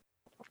 For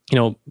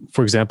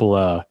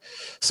example,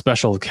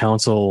 Special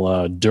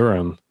Counsel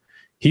Durham,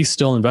 he's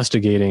still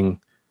investigating.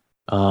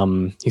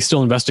 He's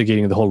still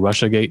investigating the whole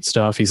Russiagate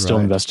stuff. He's still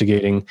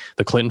investigating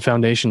the Clinton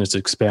Foundation. It's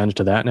expanded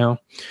to that now.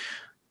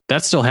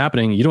 That's still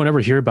happening. You don't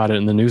ever hear about it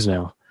in the news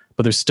now,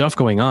 but there's stuff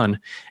going on.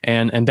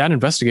 And that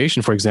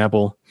investigation, for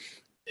example,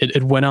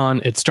 it went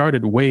on. It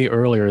started way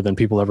earlier than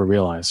people ever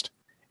realized,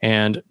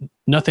 and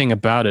nothing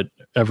about it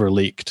ever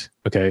leaked.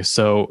 Okay,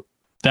 so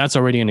that's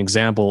already an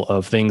example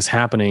of things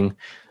happening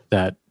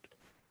that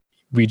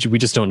we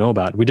just don't know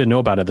about. We didn't know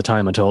about it at the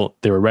time until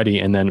they were ready,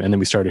 and then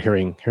we started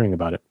hearing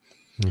about it.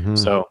 Mm-hmm.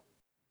 So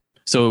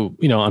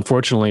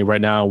unfortunately,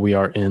 right now we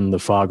are in the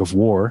fog of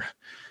war,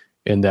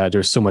 in that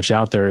there's so much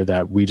out there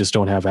that we just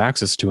don't have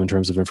access to in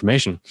terms of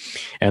information,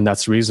 and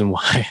that's the reason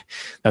why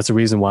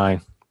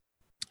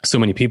so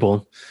many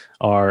people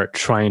are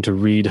trying to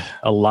read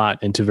a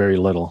lot into very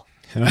little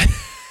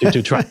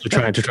to try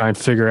and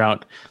figure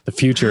out the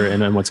future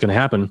and what's going to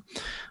happen.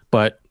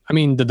 But I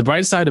mean, the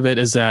bright side of it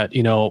is that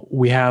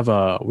we have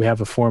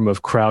a form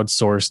of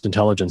crowdsourced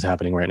intelligence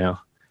happening right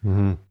now.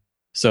 Mm-hmm.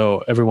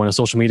 So everyone on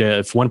social media,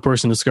 if one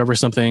person discovers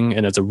something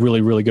and it's a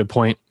really, really good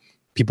point,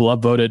 people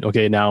upvote it.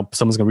 Okay, now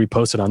someone's going to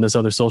repost it on this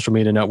other social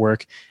media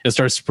network. It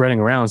starts spreading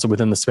around. So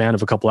within the span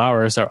of a couple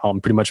hours,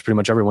 pretty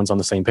much everyone's on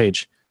the same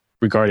page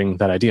regarding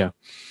that idea.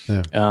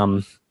 Yeah.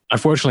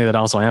 Unfortunately, that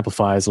also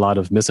amplifies a lot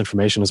of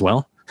misinformation as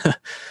well.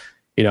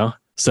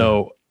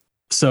 So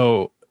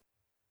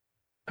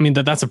I mean,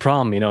 that's a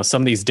problem.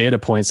 Some of these data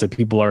points that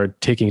people are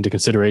taking into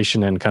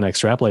consideration and kind of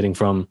extrapolating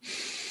from,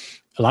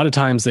 a lot of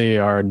times they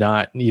are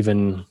not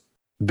even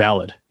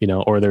valid,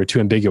 or they're too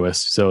ambiguous.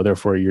 So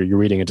therefore you're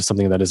reading into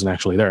something that isn't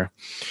actually there.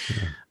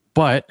 Yeah.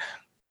 But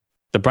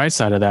the bright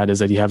side of that is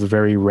that you have a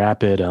very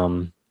rapid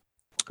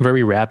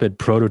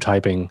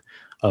prototyping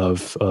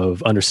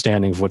of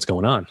understanding of what's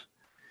going on.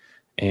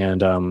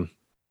 And,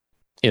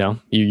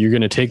 you're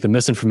going to take the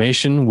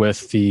misinformation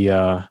with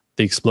the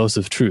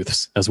explosive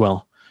truths as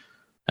well.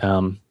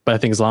 But I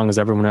think as long as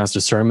everyone has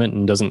discernment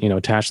and doesn't,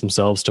 attach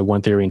themselves to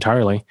one theory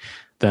entirely,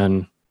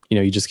 then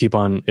you just keep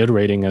on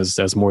iterating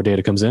as more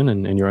data comes in,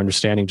 and your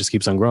understanding just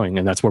keeps on growing.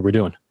 And that's what we're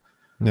doing.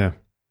 Yeah,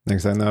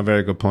 exactly. No,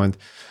 very good point.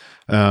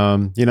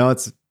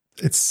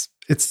 It's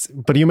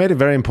but you made a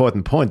very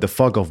important point, the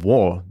fog of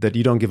war, that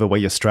you don't give away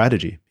your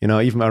strategy.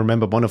 Even I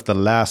remember one of the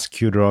last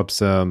Q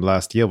drops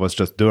last year was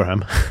just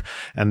Durham.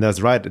 And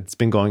that's right. It's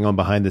been going on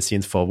behind the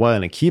scenes for a while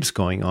and it keeps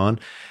going on.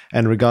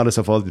 And regardless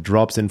of all the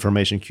drops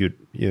information Q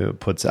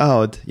puts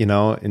out, in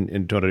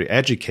order to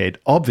educate,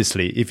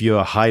 obviously, if you're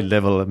a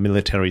high-level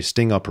military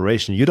sting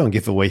operation, you don't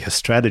give away your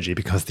strategy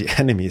because the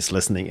enemy is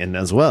listening in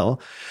as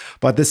well.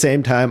 But at the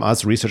same time,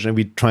 us researching,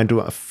 we're trying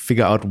to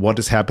figure out what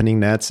is happening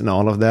next and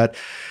all of that.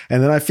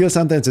 And then I feel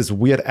sometimes this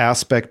weird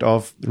aspect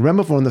of,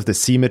 remember one of the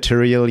C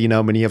material,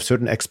 when you have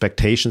certain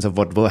expectations of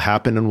what will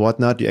happen and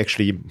whatnot, you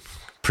actually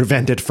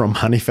prevent it from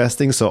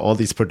manifesting. So all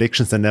these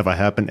predictions that never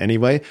happen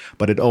anyway,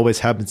 but it always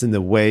happens in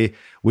the way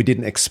we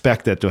didn't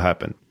expect that to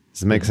happen.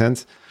 Does it make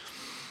sense?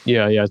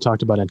 Yeah. I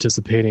talked about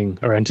anticipation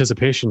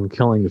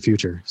killing the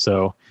future.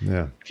 So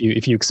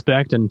if you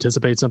expect and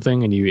anticipate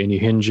something and you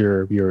hinge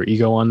your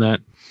ego on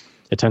that,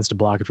 it tends to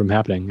block it from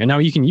happening. And now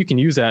you can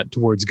use that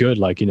towards good.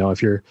 Like,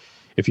 if you're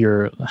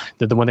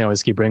the one thing I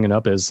always keep bringing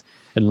up is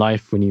in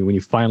life, when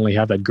you finally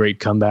have that great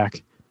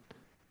comeback,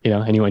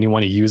 and you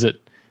want to use it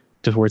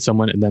towards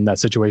someone, and then that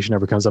situation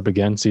never comes up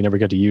again, so you never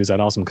get to use that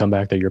awesome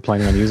comeback that you're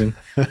planning on using.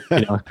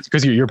 It's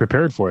because you're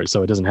prepared for it,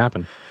 so it doesn't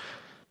happen.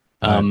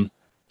 Right.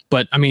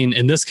 But I mean,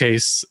 in this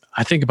case,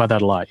 I think about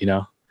that a lot.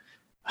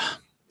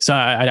 So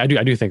I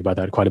do think about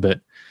that quite a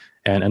bit,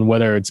 and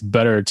whether it's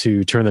better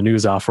to turn the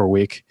news off for a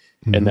week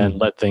and then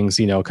let things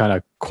kind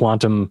of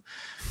quantum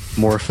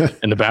morph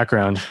in the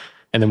background.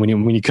 And then when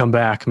you come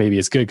back, maybe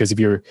it's good, because if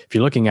you're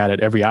looking at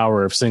it every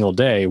hour of a single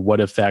day, what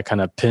if that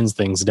kind of pins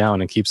things down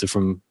and keeps it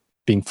from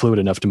being fluid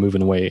enough to move in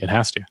the way it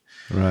has to?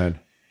 Right.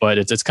 But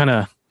it's kind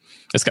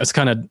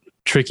of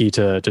tricky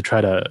to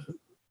try to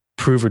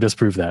prove or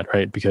disprove that,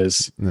 right?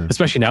 Because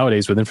especially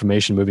nowadays with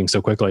information moving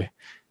so quickly,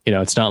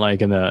 it's not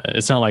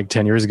like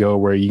 10 years ago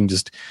where you can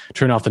just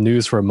turn off the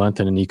news for a month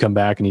and then you come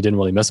back and you didn't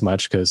really miss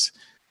much because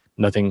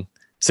nothing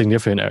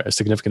significant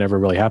ever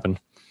really happened.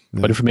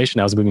 But information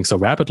now is moving so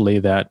rapidly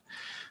that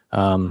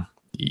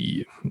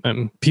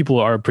people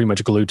are pretty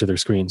much glued to their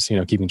screens,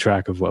 keeping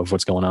track of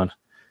what's going on.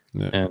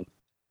 And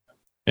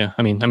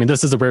I mean,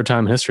 this is a rare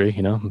time in history,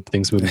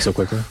 things moving so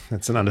quickly.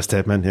 That's an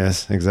understatement.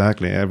 Yes,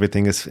 exactly.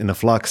 Everything is in a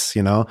flux,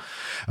 and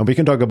we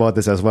can talk about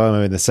this as well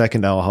maybe in the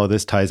second hour, how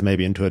this ties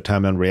maybe into a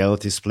timeline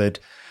reality split,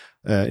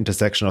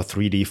 intersection of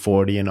 3D,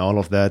 4D, and all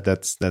of that.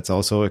 That's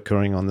also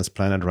occurring on this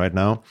planet right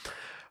now.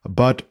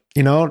 But,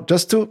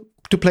 just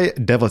to play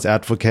devil's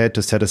advocate,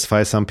 to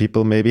satisfy some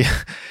people maybe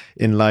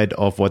in light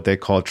of what they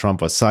call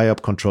Trump or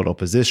PSYOP, controlled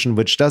opposition,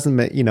 which doesn't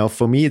make,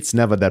 for me, it's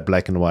never that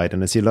black and white.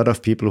 And I see a lot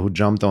of people who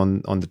jumped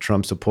on the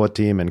Trump support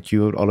team and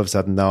Q all of a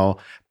sudden now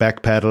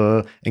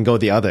backpedal and go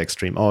the other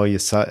extreme. Oh, it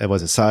was a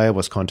PSYOP,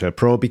 was contra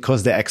pro,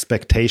 because their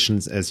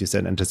expectations, as you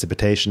said,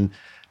 anticipation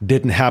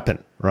didn't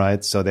happen,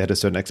 right? So they had a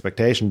certain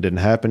expectation, didn't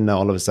happen. Now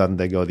all of a sudden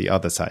they go the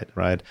other side,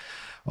 right?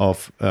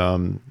 Of,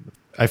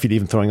 I feel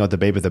even throwing out the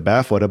baby with the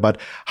bathwater, but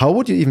how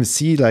would you even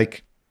see,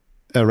 like,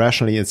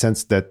 rationally, in the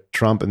sense that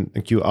Trump and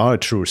Q are a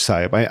true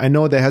PSYOP? I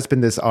know there has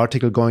been this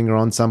article going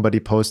around, somebody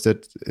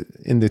posted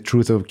in the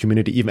Truth of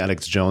Community, even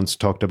Alex Jones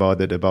talked about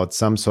it, about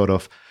some sort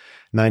of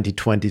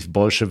 1920s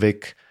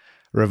Bolshevik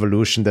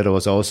revolution that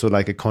was also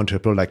like a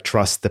contra-pro, like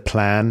trust the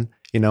plan,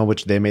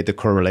 which they made the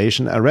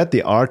correlation. I read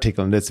the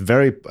article and it's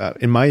very,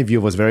 in my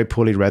view, was very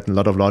poorly written, a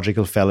lot of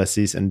logical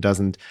fallacies and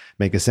doesn't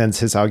make a sense.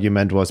 His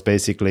argument was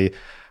basically,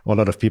 a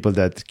lot of people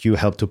that Q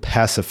helped to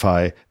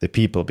pacify the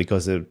people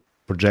because it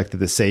projected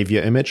the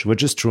savior image,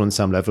 which is true on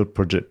some level.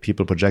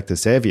 People project the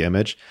savior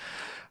image,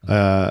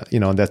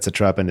 and that's a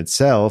trap in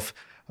itself.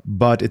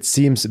 But it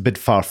seems a bit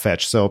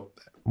far-fetched. So,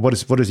 what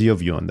is your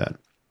view on that?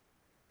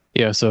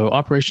 Yeah, so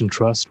Operation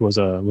Trust was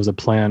a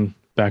plan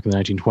back in the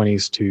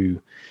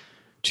 1920s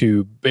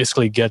to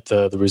basically get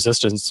the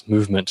resistance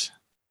movement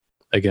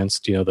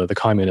against the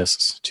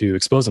communists to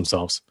expose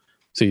themselves.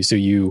 So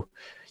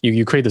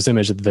you create this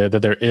image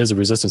that there is a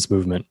resistance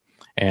movement,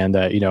 and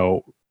that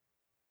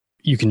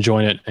you can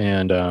join it,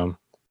 and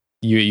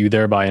you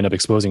thereby end up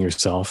exposing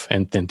yourself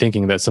and then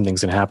thinking that something's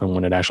going to happen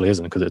when it actually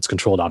isn't, because it's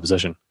controlled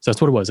opposition. So that's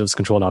what it was. It was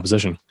controlled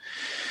opposition.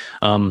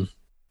 But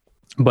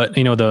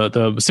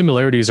the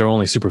similarities are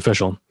only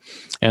superficial,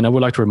 and I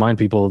would like to remind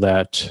people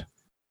that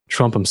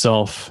Trump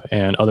himself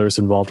and others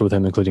involved with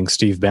him, including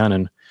Steve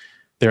Bannon,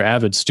 they're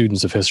avid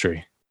students of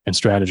history and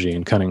strategy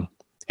and cunning.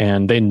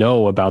 And they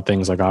know about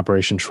things like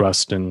Operation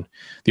Trust and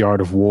the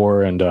art of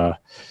war, and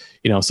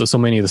so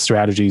many of the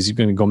strategies. You're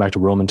going to go back to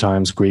Roman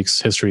times, Greeks,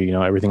 history,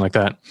 everything like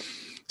that.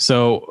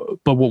 So,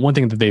 but one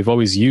thing that they've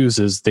always used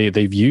is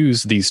they've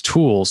used these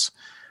tools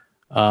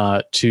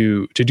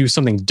to do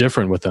something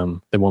different with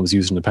them than what was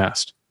used in the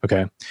past.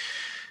 Okay,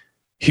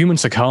 human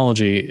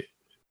psychology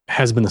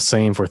has been the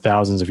same for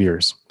thousands of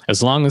years.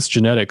 As long as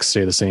genetics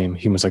stay the same,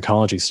 human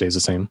psychology stays the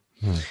same,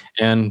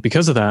 and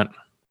because of that,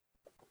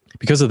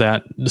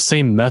 the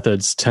same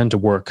methods tend to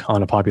work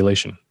on a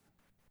population.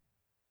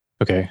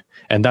 Okay.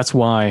 And that's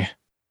why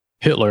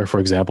Hitler, for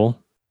example,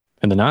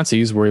 and the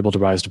Nazis were able to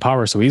rise to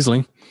power so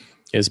easily,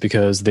 is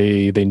because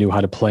they knew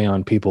how to play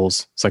on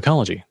people's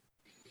psychology.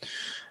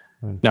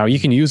 Now, you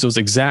can use those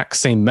exact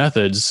same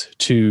methods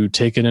to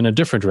take it in a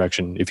different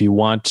direction. If you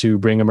want to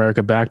bring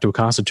America back to a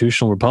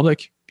constitutional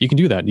republic, you can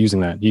do that using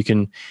that. You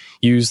can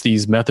use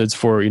these methods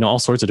for, all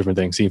sorts of different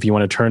things. If you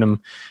want to turn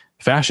them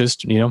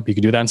fascist, you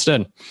can do that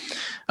instead.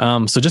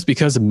 So just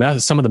because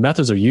some of the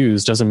methods are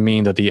used doesn't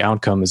mean that the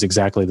outcome is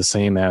exactly the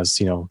same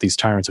as, these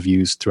tyrants have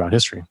used throughout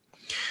history.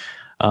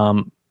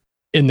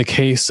 In the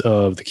case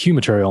of the Q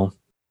material,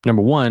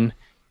 number one,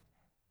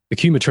 the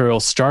Q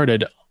material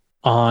started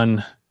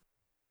on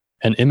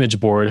an image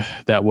board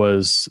that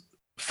was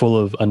full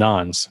of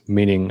anons,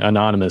 meaning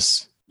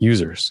anonymous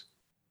users.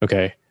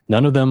 Okay.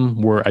 None of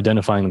them were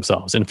identifying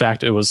themselves. In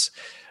fact, it was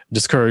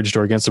discouraged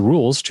or against the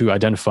rules to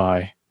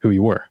identify who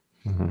you were.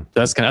 Mm-hmm.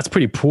 That's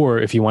pretty poor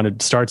if you want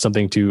to start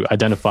something to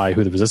identify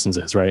who the resistance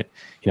is, right?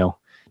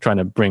 Trying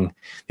to bring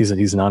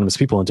these anonymous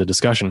people into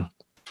discussion.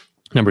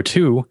 Number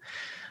two,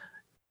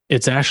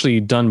 it's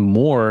actually done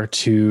more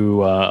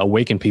to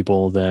awaken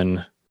people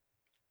than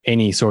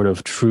any sort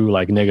of true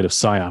negative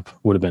psyop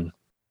would have been.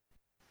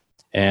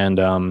 And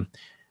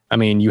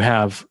you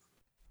have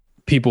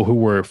people who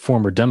were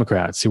former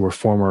Democrats, who were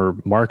former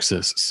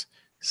Marxists,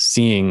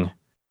 seeing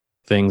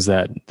things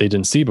that they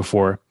didn't see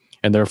before,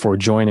 and therefore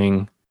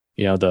joining,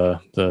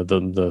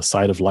 the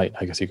side of light,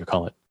 I guess you could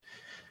call it.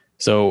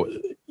 So,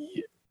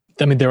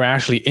 they're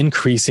actually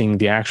increasing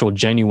the actual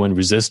genuine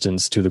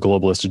resistance to the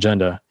globalist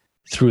agenda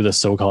through the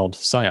so-called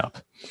psyop.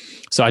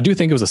 So I do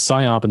think it was a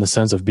psyop in the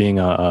sense of being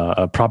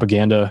a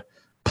propaganda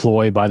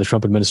ploy by the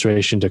Trump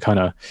administration to kind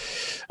of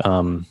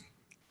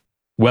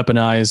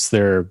weaponize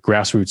their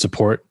grassroots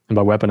support. And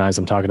by weaponize,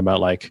 I'm talking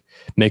about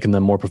making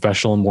them more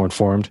professional and more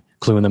informed,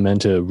 cluing them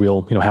into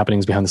real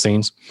happenings behind the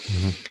scenes,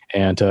 mm-hmm.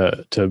 and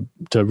to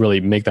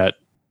really make that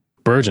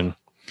burgeon.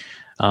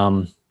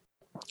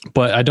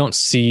 But I don't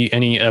see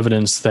any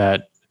evidence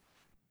that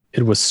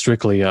it was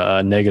strictly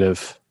a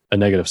negative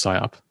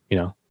psyop.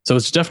 So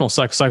it's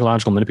definitely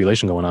psychological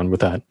manipulation going on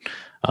with that,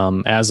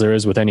 as there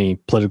is with any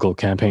political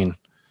campaign.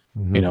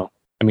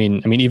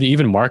 Mm-hmm.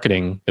 Even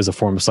marketing is a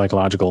form of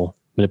psychological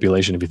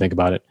manipulation if you think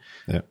about it.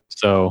 Yeah.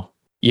 So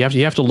you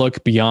have to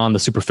look beyond the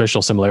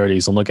superficial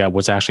similarities and look at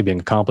what's actually being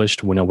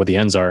accomplished. We know what the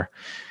ends are,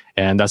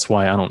 and that's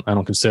why I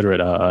don't consider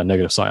it a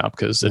negative psyop,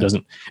 because it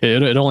doesn't.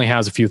 It only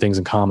has a few things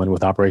in common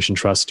with Operation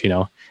Trust.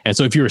 And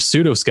so if you're a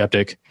pseudo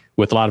skeptic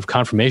with a lot of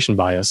confirmation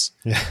bias,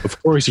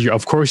 of course you're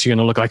going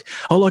to look like,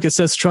 oh look, it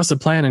says trusted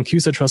plan and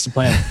Q said trusted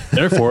plan,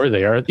 therefore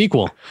they are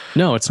equal.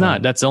 No, it's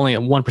not. That's only a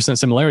 1%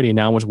 similarity.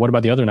 Now, what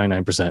about the other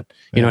 99%?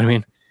 You know what I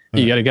mean?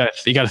 You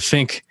got to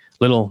think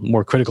a little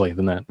more critically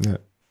than that. Yeah.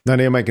 No,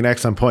 you make an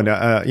excellent point.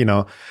 I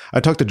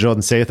talked to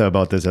Jordan Sather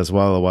about this as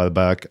well a while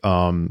back.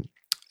 Being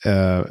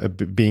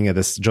at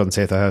this, Jordan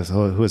Sather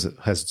who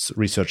has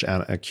researched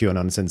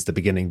QAnon since the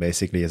beginning,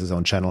 basically, as his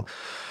own channel.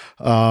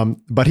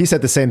 But he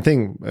said the same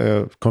thing,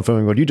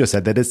 confirming what you just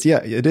said, that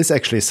it is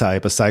actually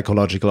a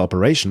psychological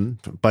operation,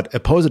 but a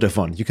positive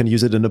one. You can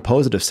use it in a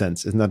positive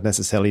sense. It's not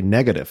necessarily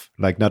negative.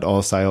 Not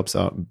all psyops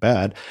are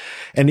bad.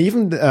 And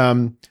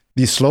even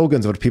these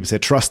slogans, what people say,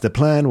 trust the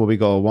plan, where we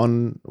go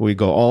one, we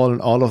go all,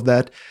 and all of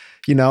that.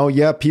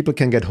 People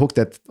can get hooked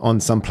on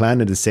some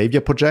plan in the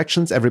savior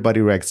projections.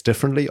 Everybody reacts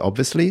differently,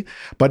 obviously.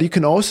 But you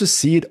can also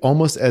see it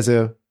almost as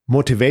a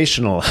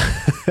motivational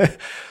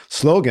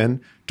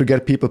slogan to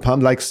get people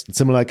pumped,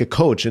 similar like a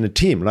coach in a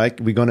team,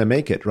 we're going to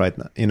make it right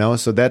now,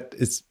 so that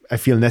is, I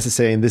feel,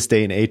 necessary in this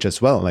day and age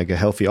as well, a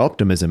healthy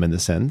optimism in the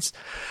sense.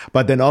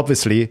 But then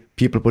obviously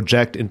people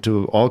project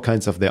into all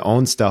kinds of their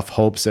own stuff,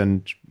 hopes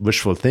and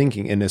wishful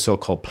thinking in a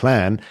so-called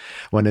plan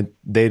when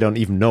they don't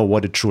even know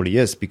what it truly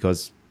is,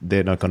 because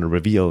they're not going to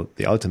reveal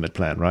the ultimate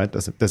plan, right?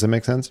 Does it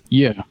make sense?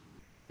 Yeah,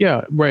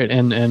 right.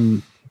 And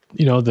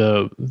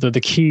the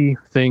key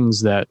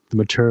things that the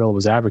material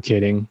was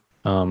advocating,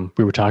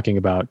 we were talking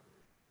about,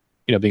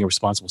 being a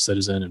responsible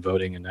citizen and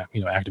voting and,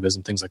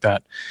 activism, things like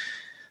that.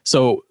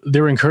 So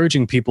they were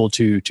encouraging people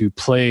to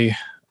play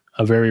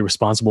a very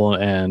responsible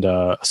and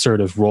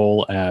assertive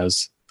role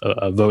as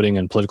a voting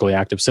and politically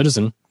active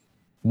citizen,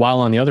 while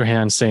on the other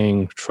hand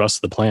saying,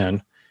 trust the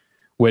plan,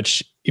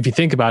 which if you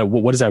think about it,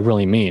 what does that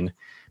really mean?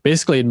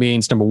 Basically, it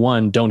means, number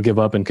one, don't give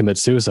up and commit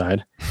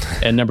suicide.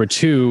 And number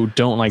two,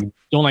 don't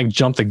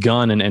jump the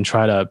gun and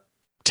try to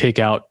take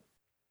out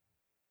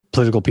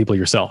political people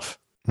yourself.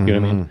 You know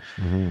what I mean?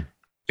 Mm-hmm.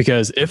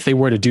 Because if they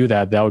were to do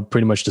that, that would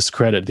pretty much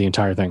discredit the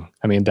entire thing.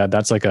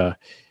 That's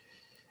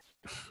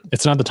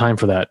it's not the time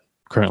for that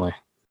currently.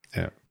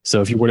 Yeah. So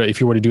if you were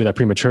to do that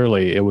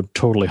prematurely, it would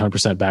totally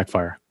 100%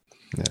 backfire.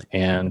 Yeah.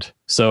 And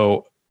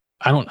so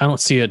I don't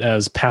see it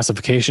as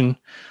pacification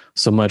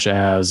so much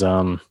as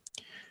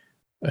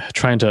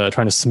trying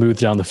to smooth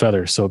down the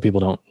feather so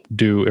people don't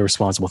do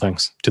irresponsible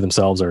things to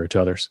themselves or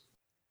to others.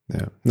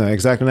 Yeah, no,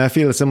 exactly. And I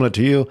feel similar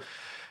to you.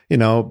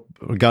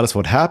 Regardless of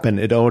what happened,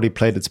 it already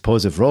played its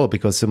positive role,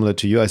 because similar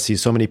to you, I see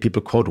so many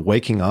people, quote,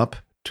 waking up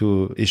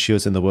to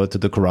issues in the world, to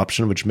the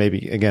corruption, which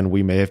maybe, again,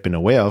 we may have been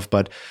aware of,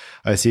 but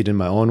I see it in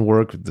my own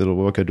work, the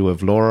work I do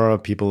with Laura,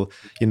 people,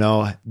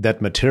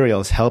 that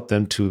materials help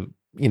them to,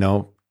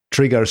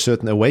 trigger a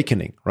certain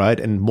awakening, right?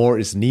 And more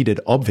is needed,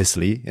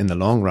 obviously, in the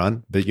long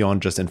run,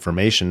 beyond just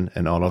information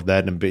and all of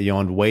that, and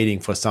beyond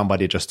waiting for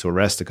somebody just to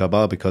arrest the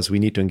cabal, because we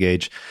need to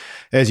engage,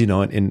 as you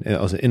know, in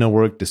also inner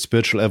work, the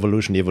spiritual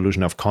evolution, the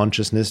evolution of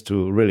consciousness,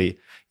 to really,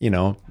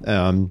 quote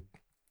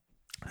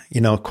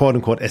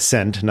unquote,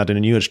 ascend, not in a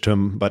New Age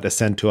term, but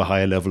ascend to a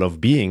higher level of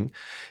being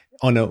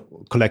on a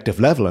collective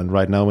level. And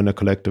right now, in a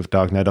collective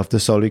dark night of the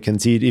soul, you can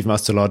see it even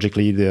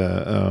astrologically.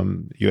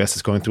 The US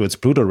is going through its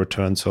Pluto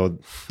return, so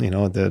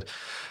the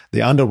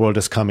underworld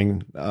is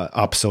coming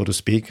up, so to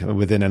speak,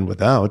 within and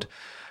without.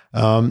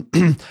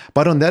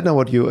 But on that note,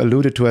 what you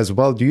alluded to as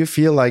well, do you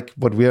feel like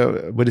what we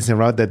are witnessing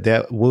around, that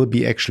there will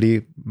be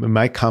actually,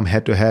 might come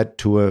head to head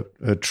to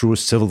a true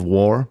civil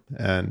war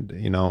and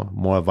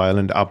more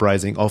violent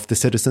uprising of the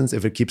citizens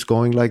if it keeps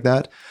going like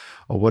that?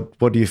 Or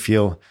what do you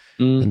feel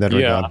in that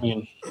regard?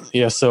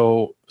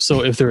 So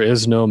if there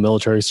is no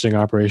military sting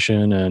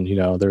operation, and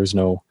there's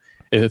no,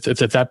 if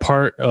that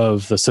part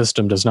of the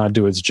system does not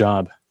do its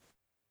job,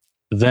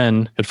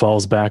 then it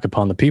falls back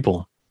upon the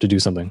people to do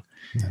something.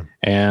 Yeah.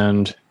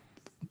 And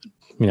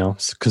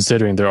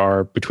considering there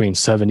are between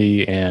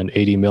 70 and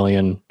 80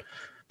 million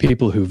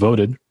people who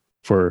voted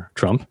for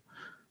Trump,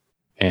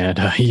 and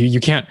you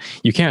can't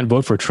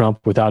vote for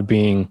Trump without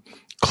being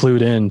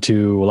clued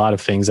into a lot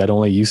of things that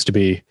only used to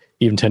be,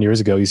 even 10 years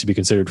ago, used to be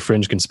considered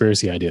fringe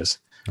conspiracy ideas.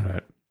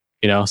 Right.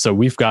 So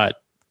we've got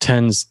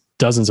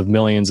dozens of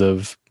millions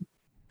of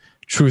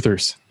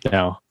truthers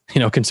now,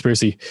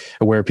 conspiracy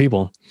aware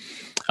people,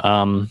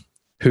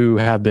 who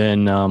have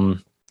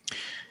been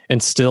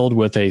instilled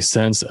with a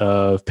sense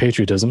of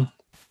patriotism,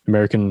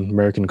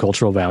 American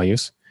cultural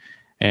values,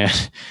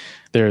 and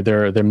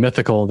their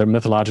mythical, their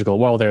mythological.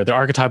 Well, their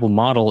archetypal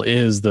model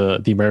is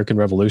the American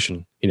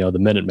Revolution. The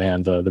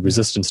Minuteman, the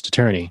resistance to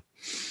tyranny.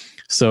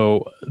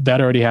 So that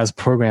already has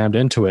programmed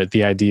into it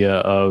the idea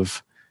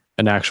of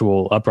an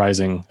actual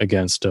uprising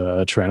against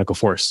a tyrannical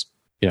force.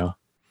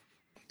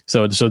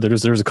 So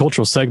there's a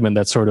cultural segment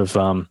that's sort of,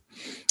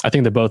 I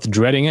think they're both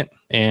dreading it,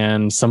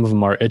 and some of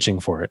them are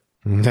itching for it.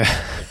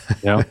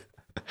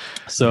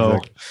 So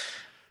exactly.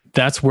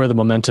 That's where the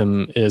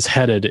momentum is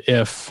headed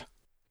if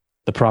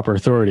the proper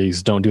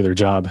authorities don't do their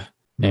job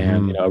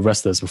and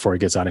arrest this before it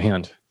gets out of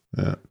hand.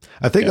 Yeah.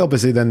 I think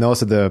obviously then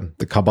also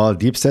the cabal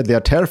deep state, they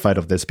are terrified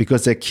of this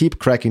because they keep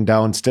cracking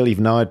down still.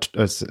 Even now,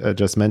 as I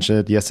just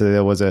mentioned yesterday,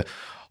 there was a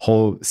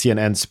whole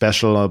CNN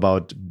special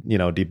about,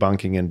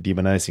 debunking and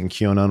demonizing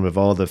QAnon with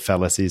all the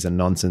fallacies and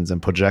nonsense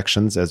and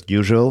projections as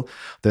usual.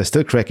 They're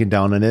still cracking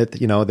down on it.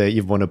 They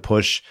even want to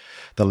push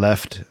the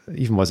left,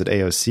 even was it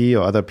AOC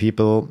or other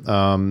people,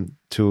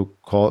 to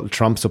call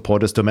Trump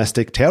supporters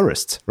domestic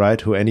terrorists,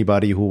 right?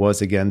 Anybody who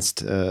was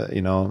against,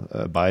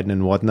 Biden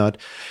and whatnot,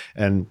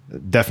 and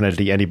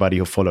definitely anybody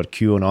who followed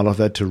Q and all of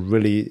that, to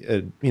really,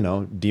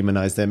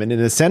 demonize them. And in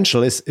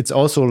essential, it's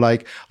also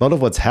like a lot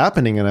of what's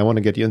happening, and I want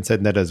to get your insight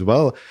in that as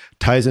well,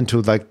 ties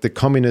into like the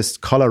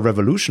communist color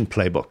revolution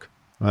playbook,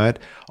 right?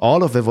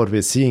 All of it, what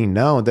we're seeing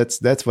now,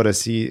 that's what I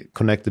see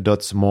connect the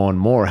dots more and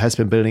more, has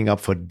been building up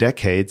for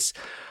decades,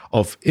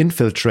 of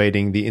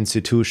infiltrating the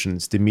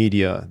institutions, the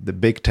media, the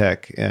big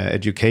tech,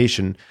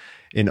 education,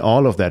 in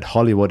all of that,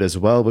 Hollywood as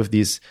well, with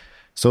these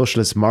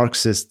socialist,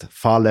 Marxist,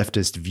 far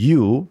leftist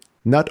view,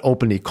 not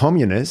openly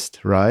communist,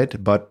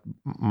 right, but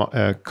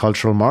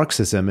cultural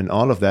Marxism and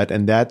all of that.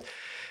 And that,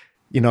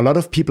 a lot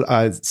of people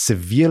are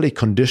severely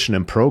conditioned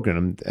and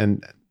programmed.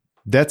 And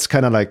that's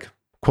kind of like,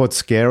 quote,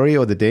 scary,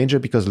 or the danger,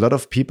 because a lot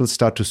of people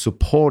start to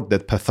support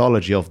that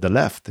pathology of the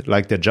left,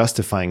 like they're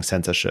justifying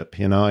censorship,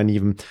 and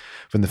even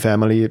from the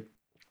family,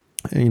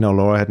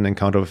 Laura had an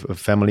encounter with a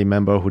family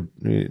member who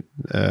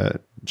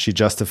she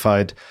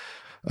justified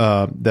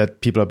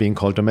that people are being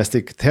called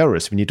domestic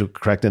terrorists. We need to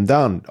crack them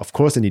down. Of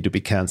course, they need to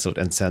be canceled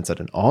and censored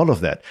and all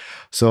of that.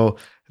 So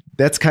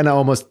that's kind of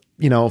almost,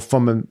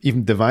 from an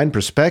even divine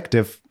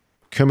perspective,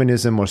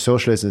 communism or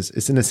socialism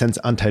is in a sense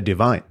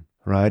anti-divine.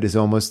 Right, is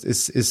almost a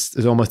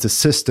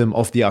system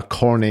of the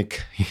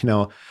archonic,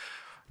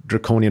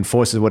 draconian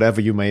forces,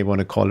 whatever you may want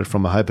to call it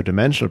from a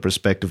hyperdimensional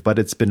perspective. But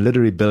it's been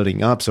literally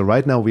building up. So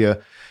right now we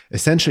are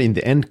essentially in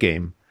the end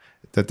game.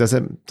 Does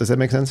that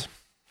make sense?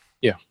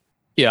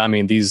 Yeah. I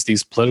mean,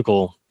 these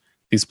political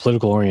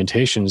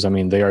orientations. I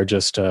mean, they are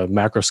just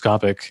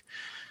macroscopic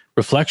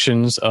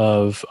reflections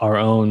of our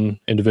own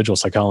individual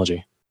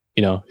psychology.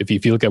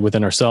 If you look at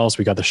within ourselves,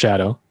 we got the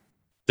shadow,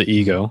 the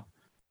ego.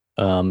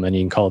 And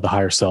you can call it the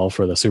higher self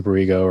or the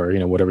superego,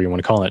 or whatever you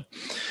want to call it,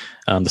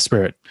 the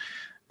spirit.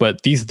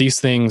 But these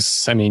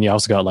things, I mean, you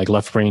also got like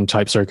left brain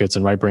type circuits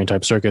and right brain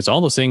type circuits.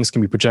 All those things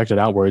can be projected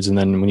outwards, and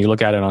then when you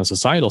look at it on a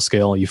societal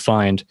scale, you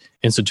find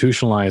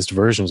institutionalized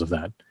versions of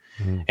that.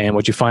 Mm-hmm. And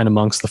what you find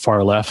amongst the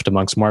far left,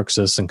 amongst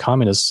Marxists and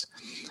communists,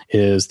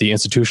 is the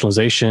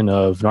institutionalization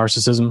of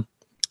narcissism,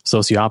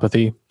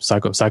 sociopathy,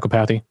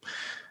 psychopathy,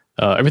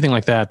 everything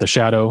like that. The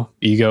shadow,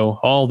 ego,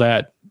 all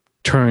that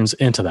turns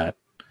into that.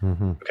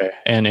 Mm-hmm. Okay,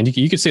 and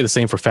you could say the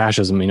same for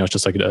fascism. It's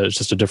just like it's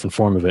just a different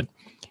form of it.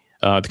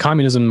 The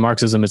communism,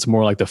 Marxism, it's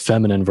more like the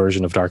feminine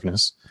version of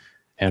darkness,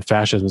 and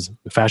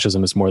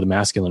fascism is more the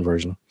masculine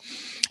version.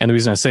 And the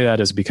reason I say that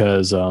is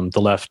because the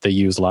left, they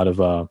use a lot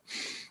of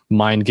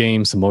mind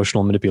games,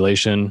 emotional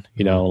manipulation,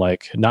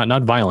 like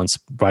not violence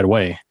right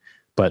away,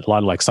 but a lot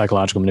of like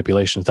psychological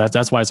manipulation.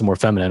 That's why it's more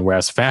feminine.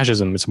 Whereas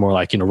fascism, it's more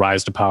like,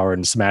 rise to power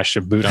and smash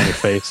a boot on your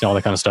face and all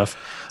that kind of stuff.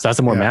 So that's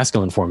a more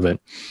masculine form of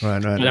it.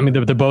 Right. I mean,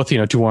 they're both,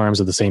 two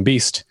arms of the same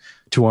beast,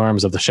 two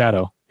arms of the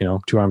shadow,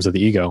 two arms of the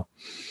ego.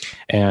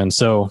 And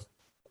so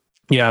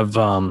you have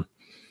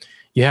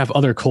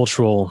other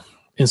cultural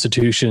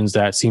institutions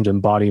that seem to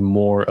embody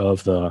more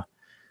of the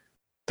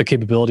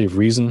capability of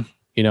reason,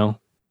 a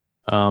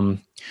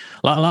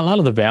lot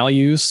of the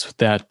values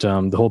that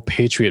the whole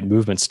patriot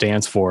movement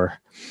stands for,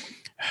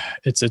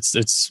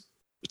 it's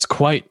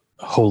quite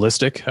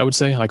holistic, I would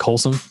say, like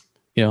wholesome,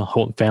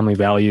 whole family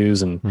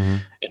values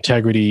and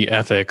integrity,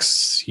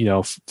 ethics,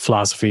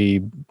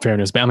 philosophy,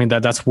 fairness. I mean,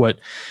 that's what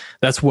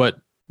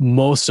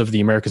most of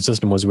the American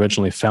system was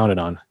originally founded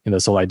on,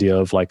 this whole idea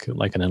of like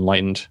an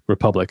enlightened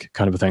republic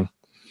kind of a thing.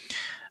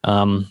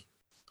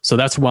 So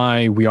that's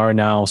why we are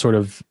now sort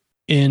of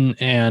in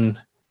an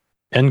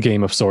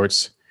endgame of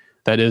sorts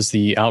that is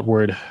the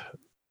outward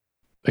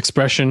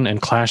expression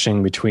and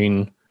clashing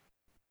between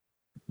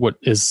what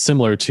is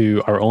similar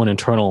to our own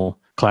internal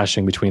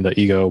clashing between the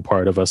ego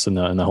part of us and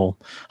the whole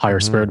higher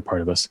spirit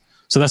part of us.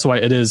 So that's why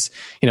it is,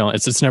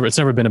 it's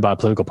never been about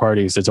political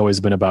parties. It's always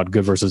been about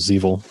good versus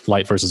evil,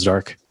 light versus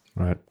dark.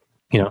 Right.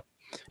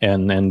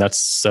 And that's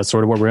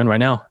sort of what we're in right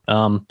now.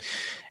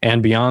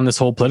 And beyond this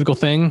whole political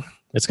thing,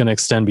 it's going to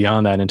extend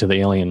beyond that into the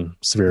alien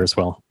sphere as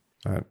well.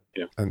 Right.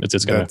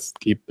 It's going to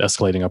keep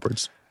escalating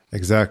upwards.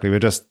 Exactly. We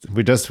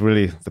just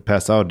really the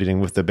past out dealing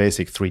with the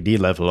basic 3D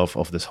level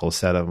of this whole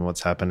setup and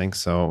what's happening.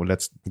 So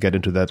let's get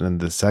into that in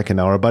the second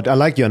hour. But I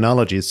like your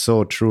analogy. It's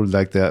so true.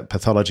 Like the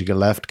pathological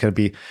left can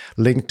be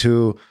linked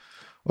to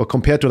or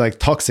compared to like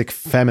toxic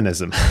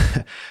feminism.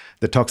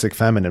 The toxic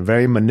feminine,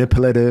 very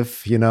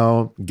manipulative, a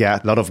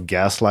lot of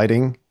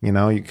gaslighting,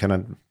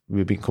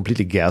 we've been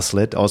completely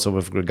gaslit also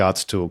with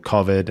regards to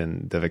COVID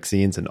and the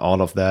vaccines and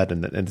all of that.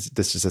 And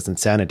this is just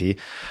insanity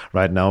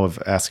right now of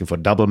asking for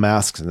double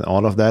masks and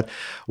all of that.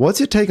 What's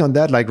your take on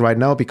that? Like right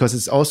now, because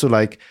it's also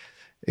like,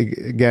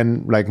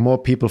 again, like more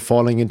people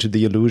falling into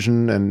the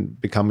illusion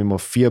and becoming more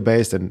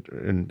fear-based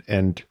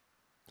and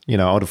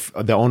out of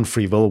their own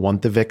free will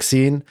want the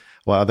vaccine,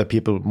 while other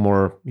people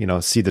more,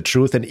 see the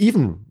truth. And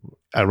even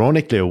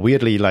ironically or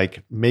weirdly,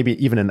 like maybe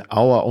even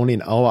only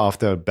an hour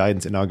after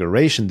Biden's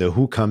inauguration, the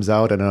WHO comes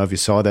out, I don't know if you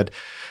saw that,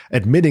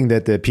 admitting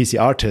that the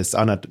PCR tests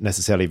are not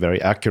necessarily very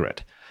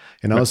accurate.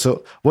 Right.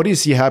 So what do you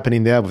see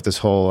happening there with this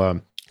whole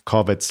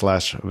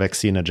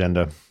COVID/vaccine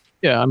agenda?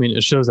 Yeah, I mean,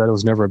 it shows that it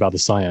was never about the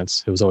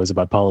science. It was always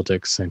about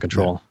politics and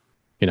control.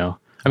 I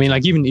mean,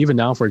 like even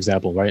now, for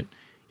example, right?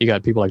 You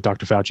got people like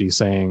Dr. Fauci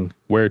saying,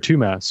 wear 2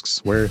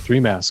 masks, wear 3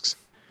 masks.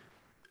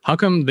 How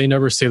come they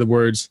never say the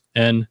words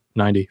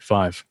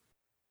N95?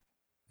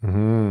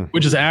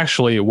 Which is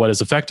actually what is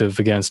effective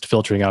against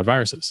filtering out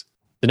viruses.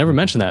 They never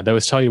mention that. They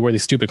always tell you wear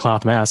these stupid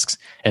cloth masks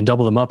and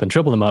double them up and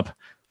triple them up.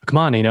 Come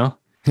on,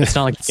 it's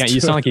not like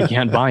it's not like you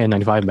can't buy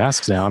N95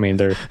 masks now. I mean,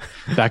 they're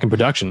back in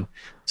production.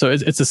 So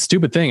it's a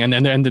stupid thing.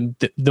 And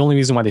the only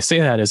reason why they say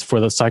that is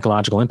for the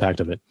psychological impact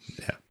of it.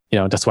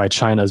 Yeah. That's why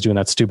China is doing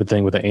that stupid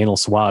thing with the anal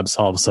swabs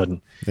all of a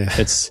sudden. Yeah.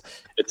 It's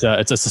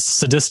a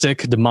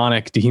sadistic,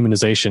 demonic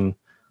dehumanization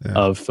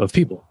of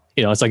people.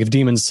 It's like if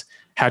demons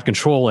had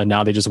control and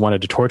now they just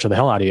wanted to torture the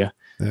hell out of you.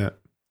 Yeah.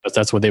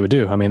 That's what they would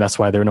do. I mean, that's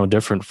why they're no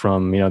different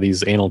from,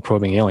 these anal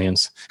probing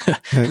aliens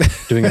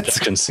doing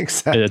abductions.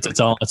 Exactly. It's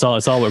all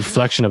a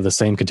reflection of the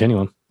same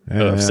continuum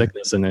of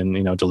sickness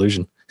and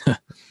delusion.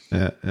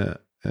 Yeah.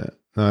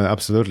 No,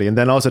 absolutely. And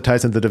then also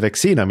ties into the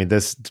vaccine. I mean,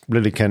 this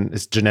really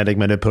is genetic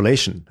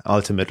manipulation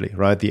ultimately,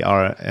 right? The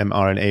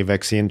mRNA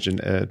vaccine,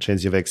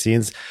 change your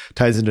vaccines,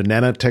 ties into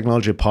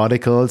nanotechnology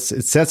particles.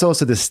 It sets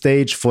also the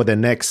stage for the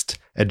next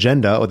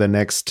agenda or the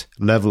next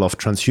level of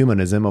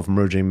transhumanism, of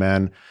merging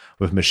man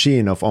with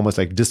machine, of almost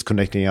like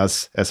disconnecting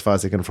us as far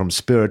as they can from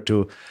spirit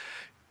to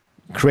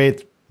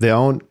create their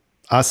own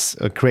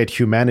create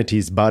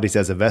humanity's bodies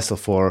as a vessel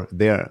for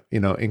their,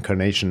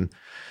 incarnate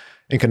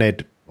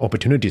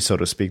opportunities, so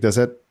to speak. Does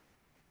that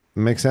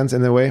make sense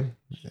in a way?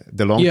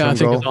 The long-term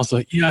goal?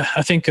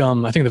 I think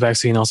the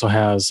vaccine also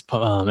has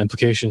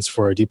implications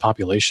for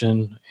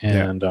depopulation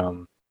and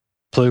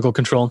political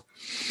control.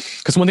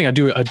 Because one thing I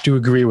do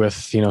agree with,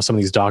 some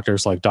of these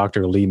doctors, like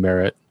Dr. Lee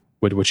Merritt,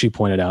 what she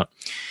pointed out.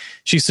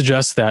 She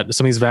suggests that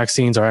some of these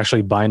vaccines are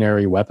actually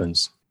binary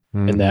weapons,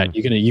 and that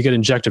you get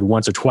injected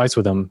once or twice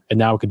with them, and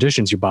now it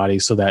conditions your body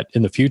so that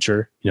in the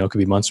future, it could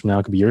be months from now,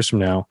 it could be years from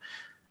now,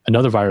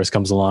 another virus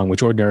comes along,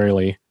 which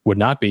ordinarily would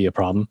not be a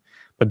problem,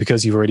 but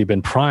because you've already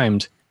been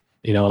primed,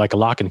 like a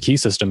lock and key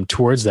system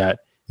towards that,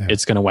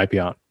 it's going to wipe you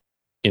out.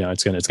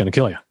 It's going to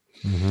kill you.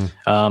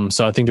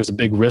 So I think there's a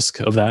big risk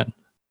of that,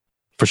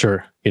 for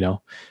sure.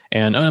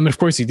 And of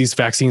course, these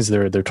vaccines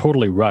they're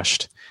totally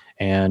rushed,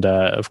 and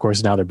of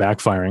course now they're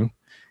backfiring,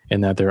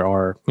 in that there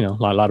are a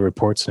lot of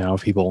reports now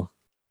of people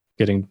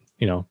getting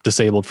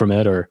disabled from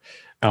it or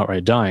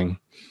outright dying.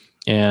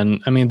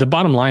 And I mean, the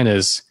bottom line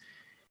is,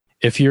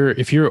 if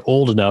you're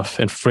old enough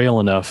and frail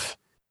enough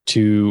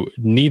to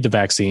need the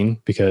vaccine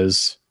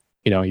because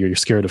you're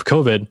scared of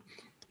COVID,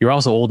 you're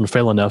also old and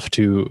frail enough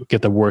to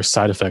get the worst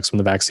side effects from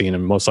the vaccine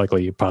and most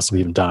likely possibly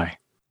even die.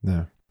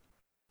 Yeah.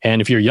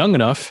 And if you're young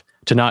enough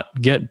to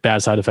not get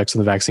bad side effects from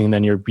the vaccine,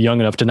 then you're young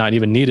enough to not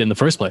even need it in the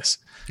first place.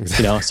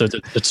 Exactly. So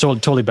it's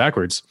totally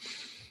backwards.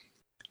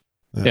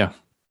 Yeah.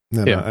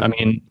 No, I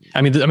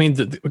mean,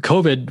 the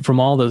COVID, from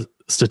all the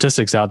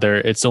statistics out there,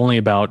 it's only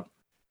about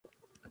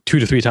 2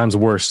 to 3 times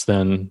worse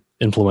than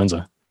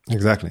influenza.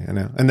 Exactly. I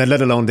know. And then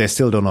let alone they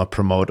still do not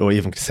promote or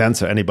even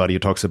censor anybody who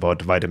talks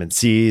about vitamin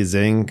C,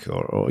 zinc,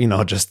 or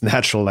just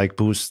natural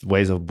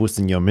ways of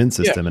boosting your immune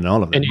system and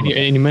all of it.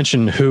 And you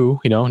mentioned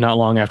WHO, not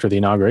long after the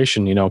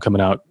inauguration,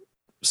 coming out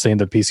saying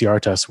that PCR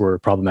tests were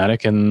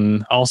problematic.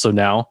 And also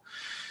now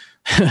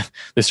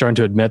they're starting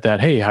to admit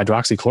that, hey,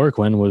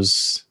 hydroxychloroquine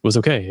was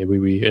okay.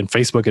 And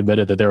Facebook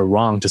admitted that they were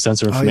wrong to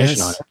censor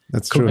information on it.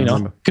 That's true.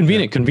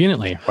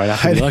 Conveniently, right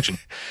after the election.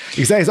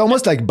 Exactly. It's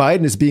almost like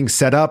Biden is being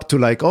set up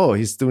to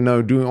he's doing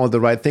all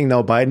the right thing.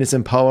 Now Biden is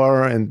in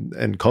power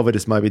and COVID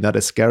is maybe not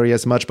as scary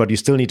as much, but you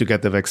still need to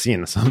get the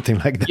vaccine or something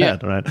like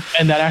that, right?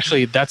 And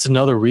that's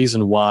another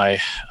reason why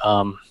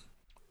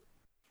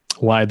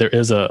there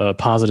is a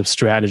positive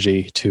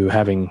strategy to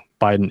having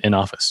Biden in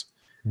office.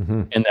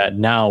 Mm-hmm. And that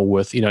now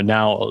with,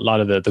 now a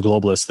lot of the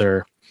globalists,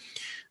 they're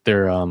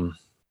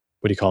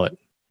what do you call it?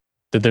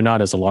 That they're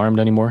not as alarmed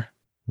anymore.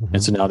 Mm-hmm.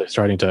 And so now they're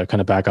starting to kind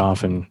of back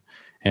off and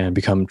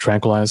become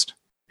tranquilized.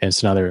 And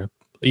so now they're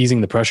easing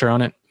the pressure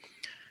on it.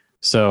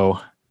 So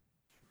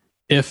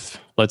if,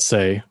 let's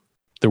say,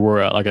 there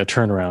were a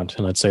turnaround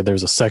and let's say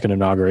there's a second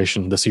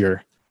inauguration this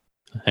year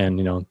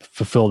and,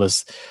 fulfill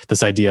this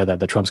idea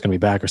that Trump's going to be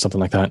back or something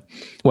like that.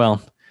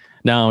 Well,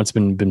 now it's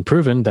been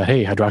proven that,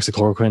 hey,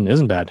 hydroxychloroquine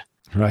isn't bad.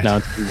 Right. Now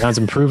it's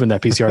been proven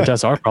that PCR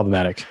tests are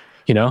problematic,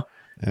 Yeah.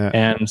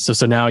 And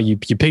so now you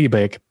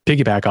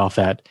piggyback off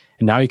that,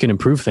 and now you can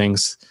improve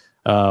things,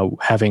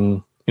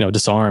 having,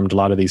 disarmed a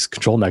lot of these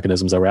control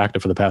mechanisms that were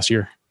active for the past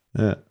year.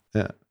 Yeah.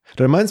 Yeah.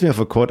 That reminds me of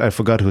a quote. I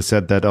forgot who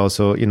said that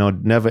also,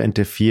 never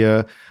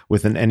interfere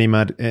with an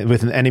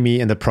enemy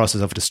in the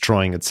process of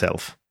destroying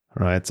itself.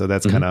 Right. So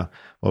that's kind of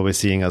what we're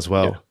seeing as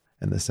well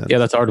in this sense. Yeah.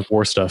 That's art of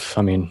war stuff.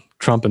 I mean,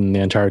 Trump and the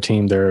entire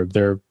team,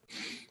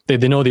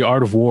 they know the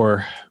art of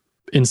war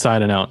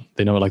inside and out.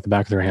 They know it like the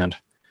back of their hand.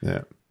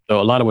 Yeah. So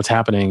a lot of what's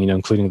happening,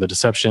 including the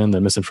deception, the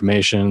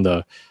misinformation,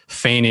 the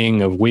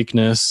feigning of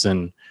weakness,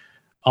 and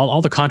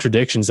all the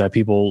contradictions that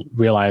people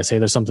realize, hey,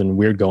 there's something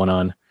weird going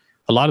on.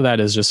 A lot of that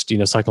is just,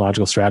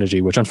 psychological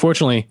strategy, which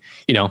unfortunately,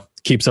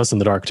 keeps us in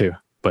the dark too.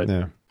 But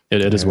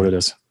it is what it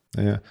is.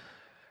 Yeah.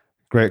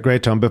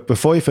 Great, Tom. But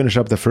before you finish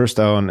up the first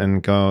hour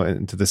and go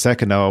into the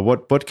second hour,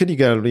 what can you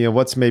get,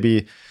 what's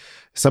maybe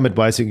some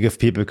advice you can give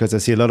people? Because I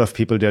see a lot of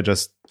people, they're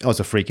just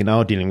also freaking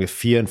out, dealing with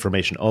fear,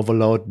 information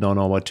overload, don't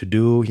know what to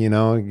do,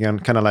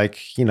 kind of like,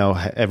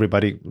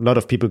 everybody, a lot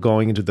of people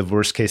going into the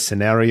worst case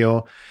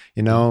scenario,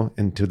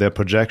 into their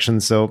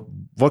projections. So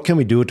what can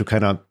we do to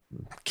kind of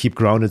keep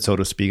grounded, so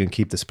to speak, and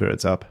keep the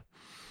spirits up?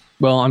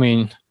 Well, I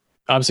mean,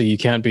 obviously you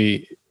can't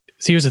be,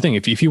 see, here's the thing.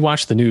 If you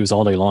watch the news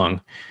all day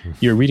long,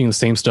 you're reading the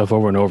same stuff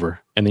over and over,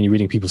 and then you're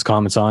reading people's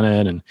comments on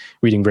it and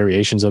reading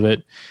variations of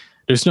it.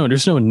 There's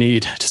no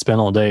need to spend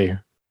all day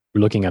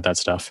looking at that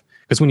stuff,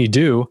 because when you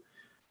do,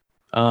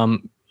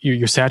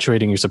 you're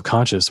saturating your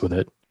subconscious with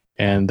it,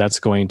 and that's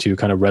going to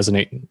kind of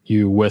resonate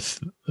you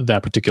with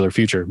that particular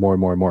future more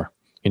and more and more.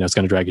 It's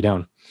going to drag you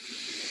down.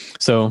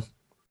 So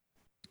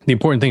the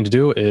important thing to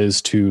do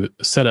is to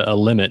set a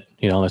limit.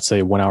 Let's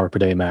say 1 hour per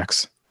day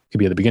max. It could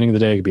be at the beginning of the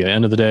day, it could be at the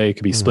end of the day, it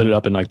could be split it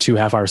up in 2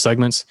 half-hour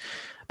segments.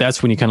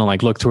 That's when you kind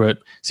of look through it,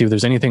 see if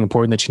there's anything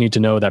important that you need to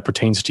know that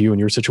pertains to you and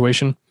your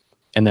situation.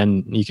 And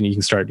then you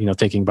can start,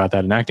 thinking about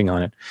that and acting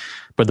on it.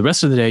 But the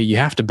rest of the day, you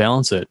have to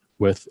balance it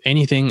with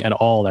anything at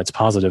all that's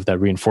positive that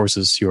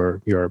reinforces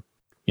your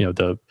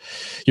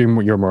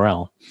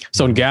morale.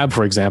 So in Gab,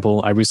 for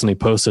example, I recently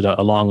posted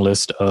a long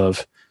list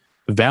of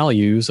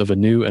values of a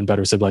new and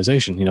better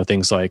civilization.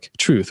 Things like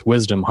truth,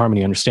 wisdom,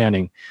 harmony,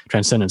 understanding,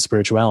 transcendence,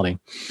 spirituality.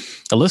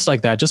 A list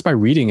like that, just by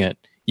reading it,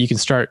 you can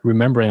start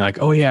remembering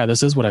oh yeah,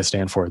 this is what I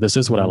stand for. This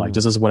is what I like.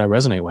 This is what I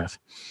resonate with.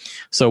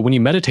 So when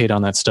you meditate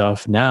on that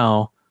stuff,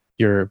 now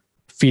you're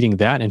feeding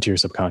that into your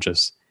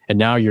subconscious. And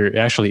now you're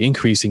actually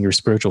increasing your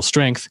spiritual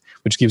strength,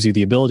 which gives you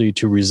the ability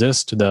to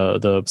resist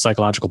the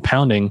psychological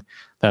pounding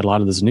that a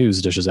lot of this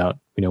news dishes out,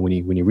 when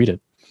you read it.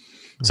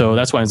 So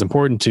that's why it's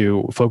important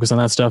to focus on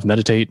that stuff,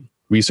 meditate,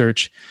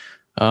 research,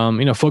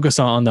 focus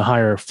on the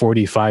higher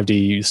 4D,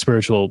 5D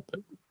spiritual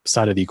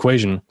side of the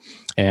equation,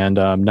 and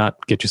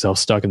not get yourself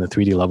stuck in the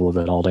 3D level of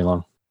it all day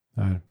long.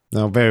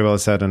 No, very well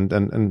said.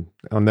 And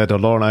on that,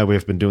 Laura and I,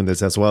 we've been doing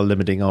this as well,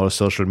 limiting our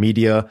social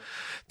media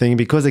thing,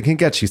 because it can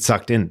get you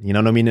sucked in,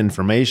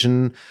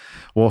 information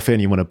warfare,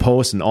 and you want to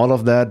post and all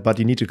of that, but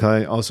you need to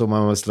kind of also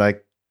almost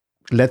let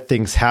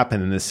things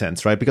happen in a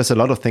sense, right? Because a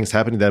lot of things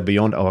happening that are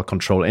beyond our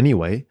control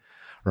anyway,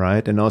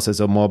 right? And also it's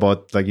more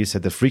about, like you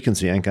said, the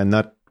frequency anchor, and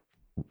not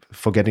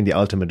forgetting the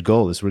ultimate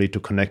goal is really to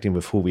connecting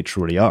with who we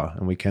truly are.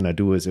 And we cannot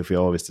do this if we're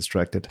always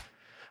distracted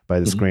by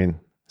the screen.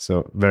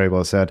 So very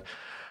well said.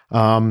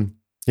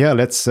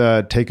 Let's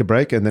take a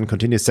break and then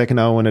continue. Second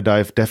hour, I want to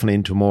dive definitely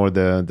into more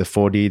the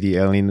 4D,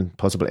 the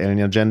possible alien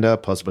agenda,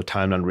 possible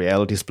timeline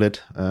reality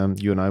split.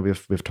 You and I,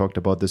 we've talked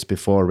about this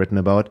before, written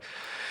about.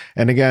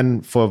 And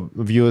again, for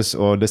viewers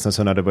or listeners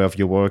who are not aware of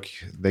your work,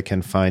 they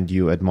can find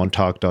you at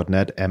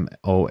montalk.net,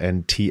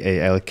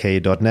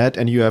 montalk.net.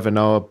 And you have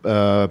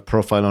a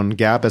profile on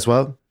Gab as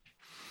well?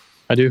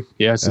 I do.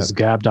 Yes, it's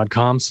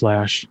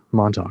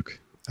gab.com/Montalk.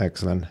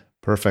 Excellent.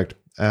 Perfect.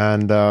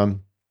 And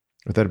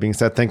with that being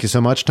said, thank you so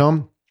much,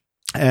 Tom.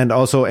 And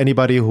also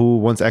anybody who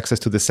wants access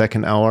to the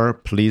second hour,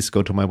 please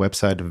go to my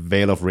website,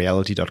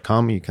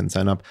 veilofreality.com. You can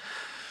sign up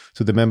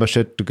to the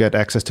membership to get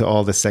access to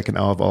all the second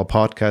hour of our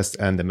podcast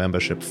and the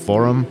membership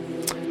forum.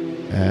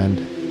 And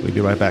we'll be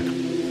right back.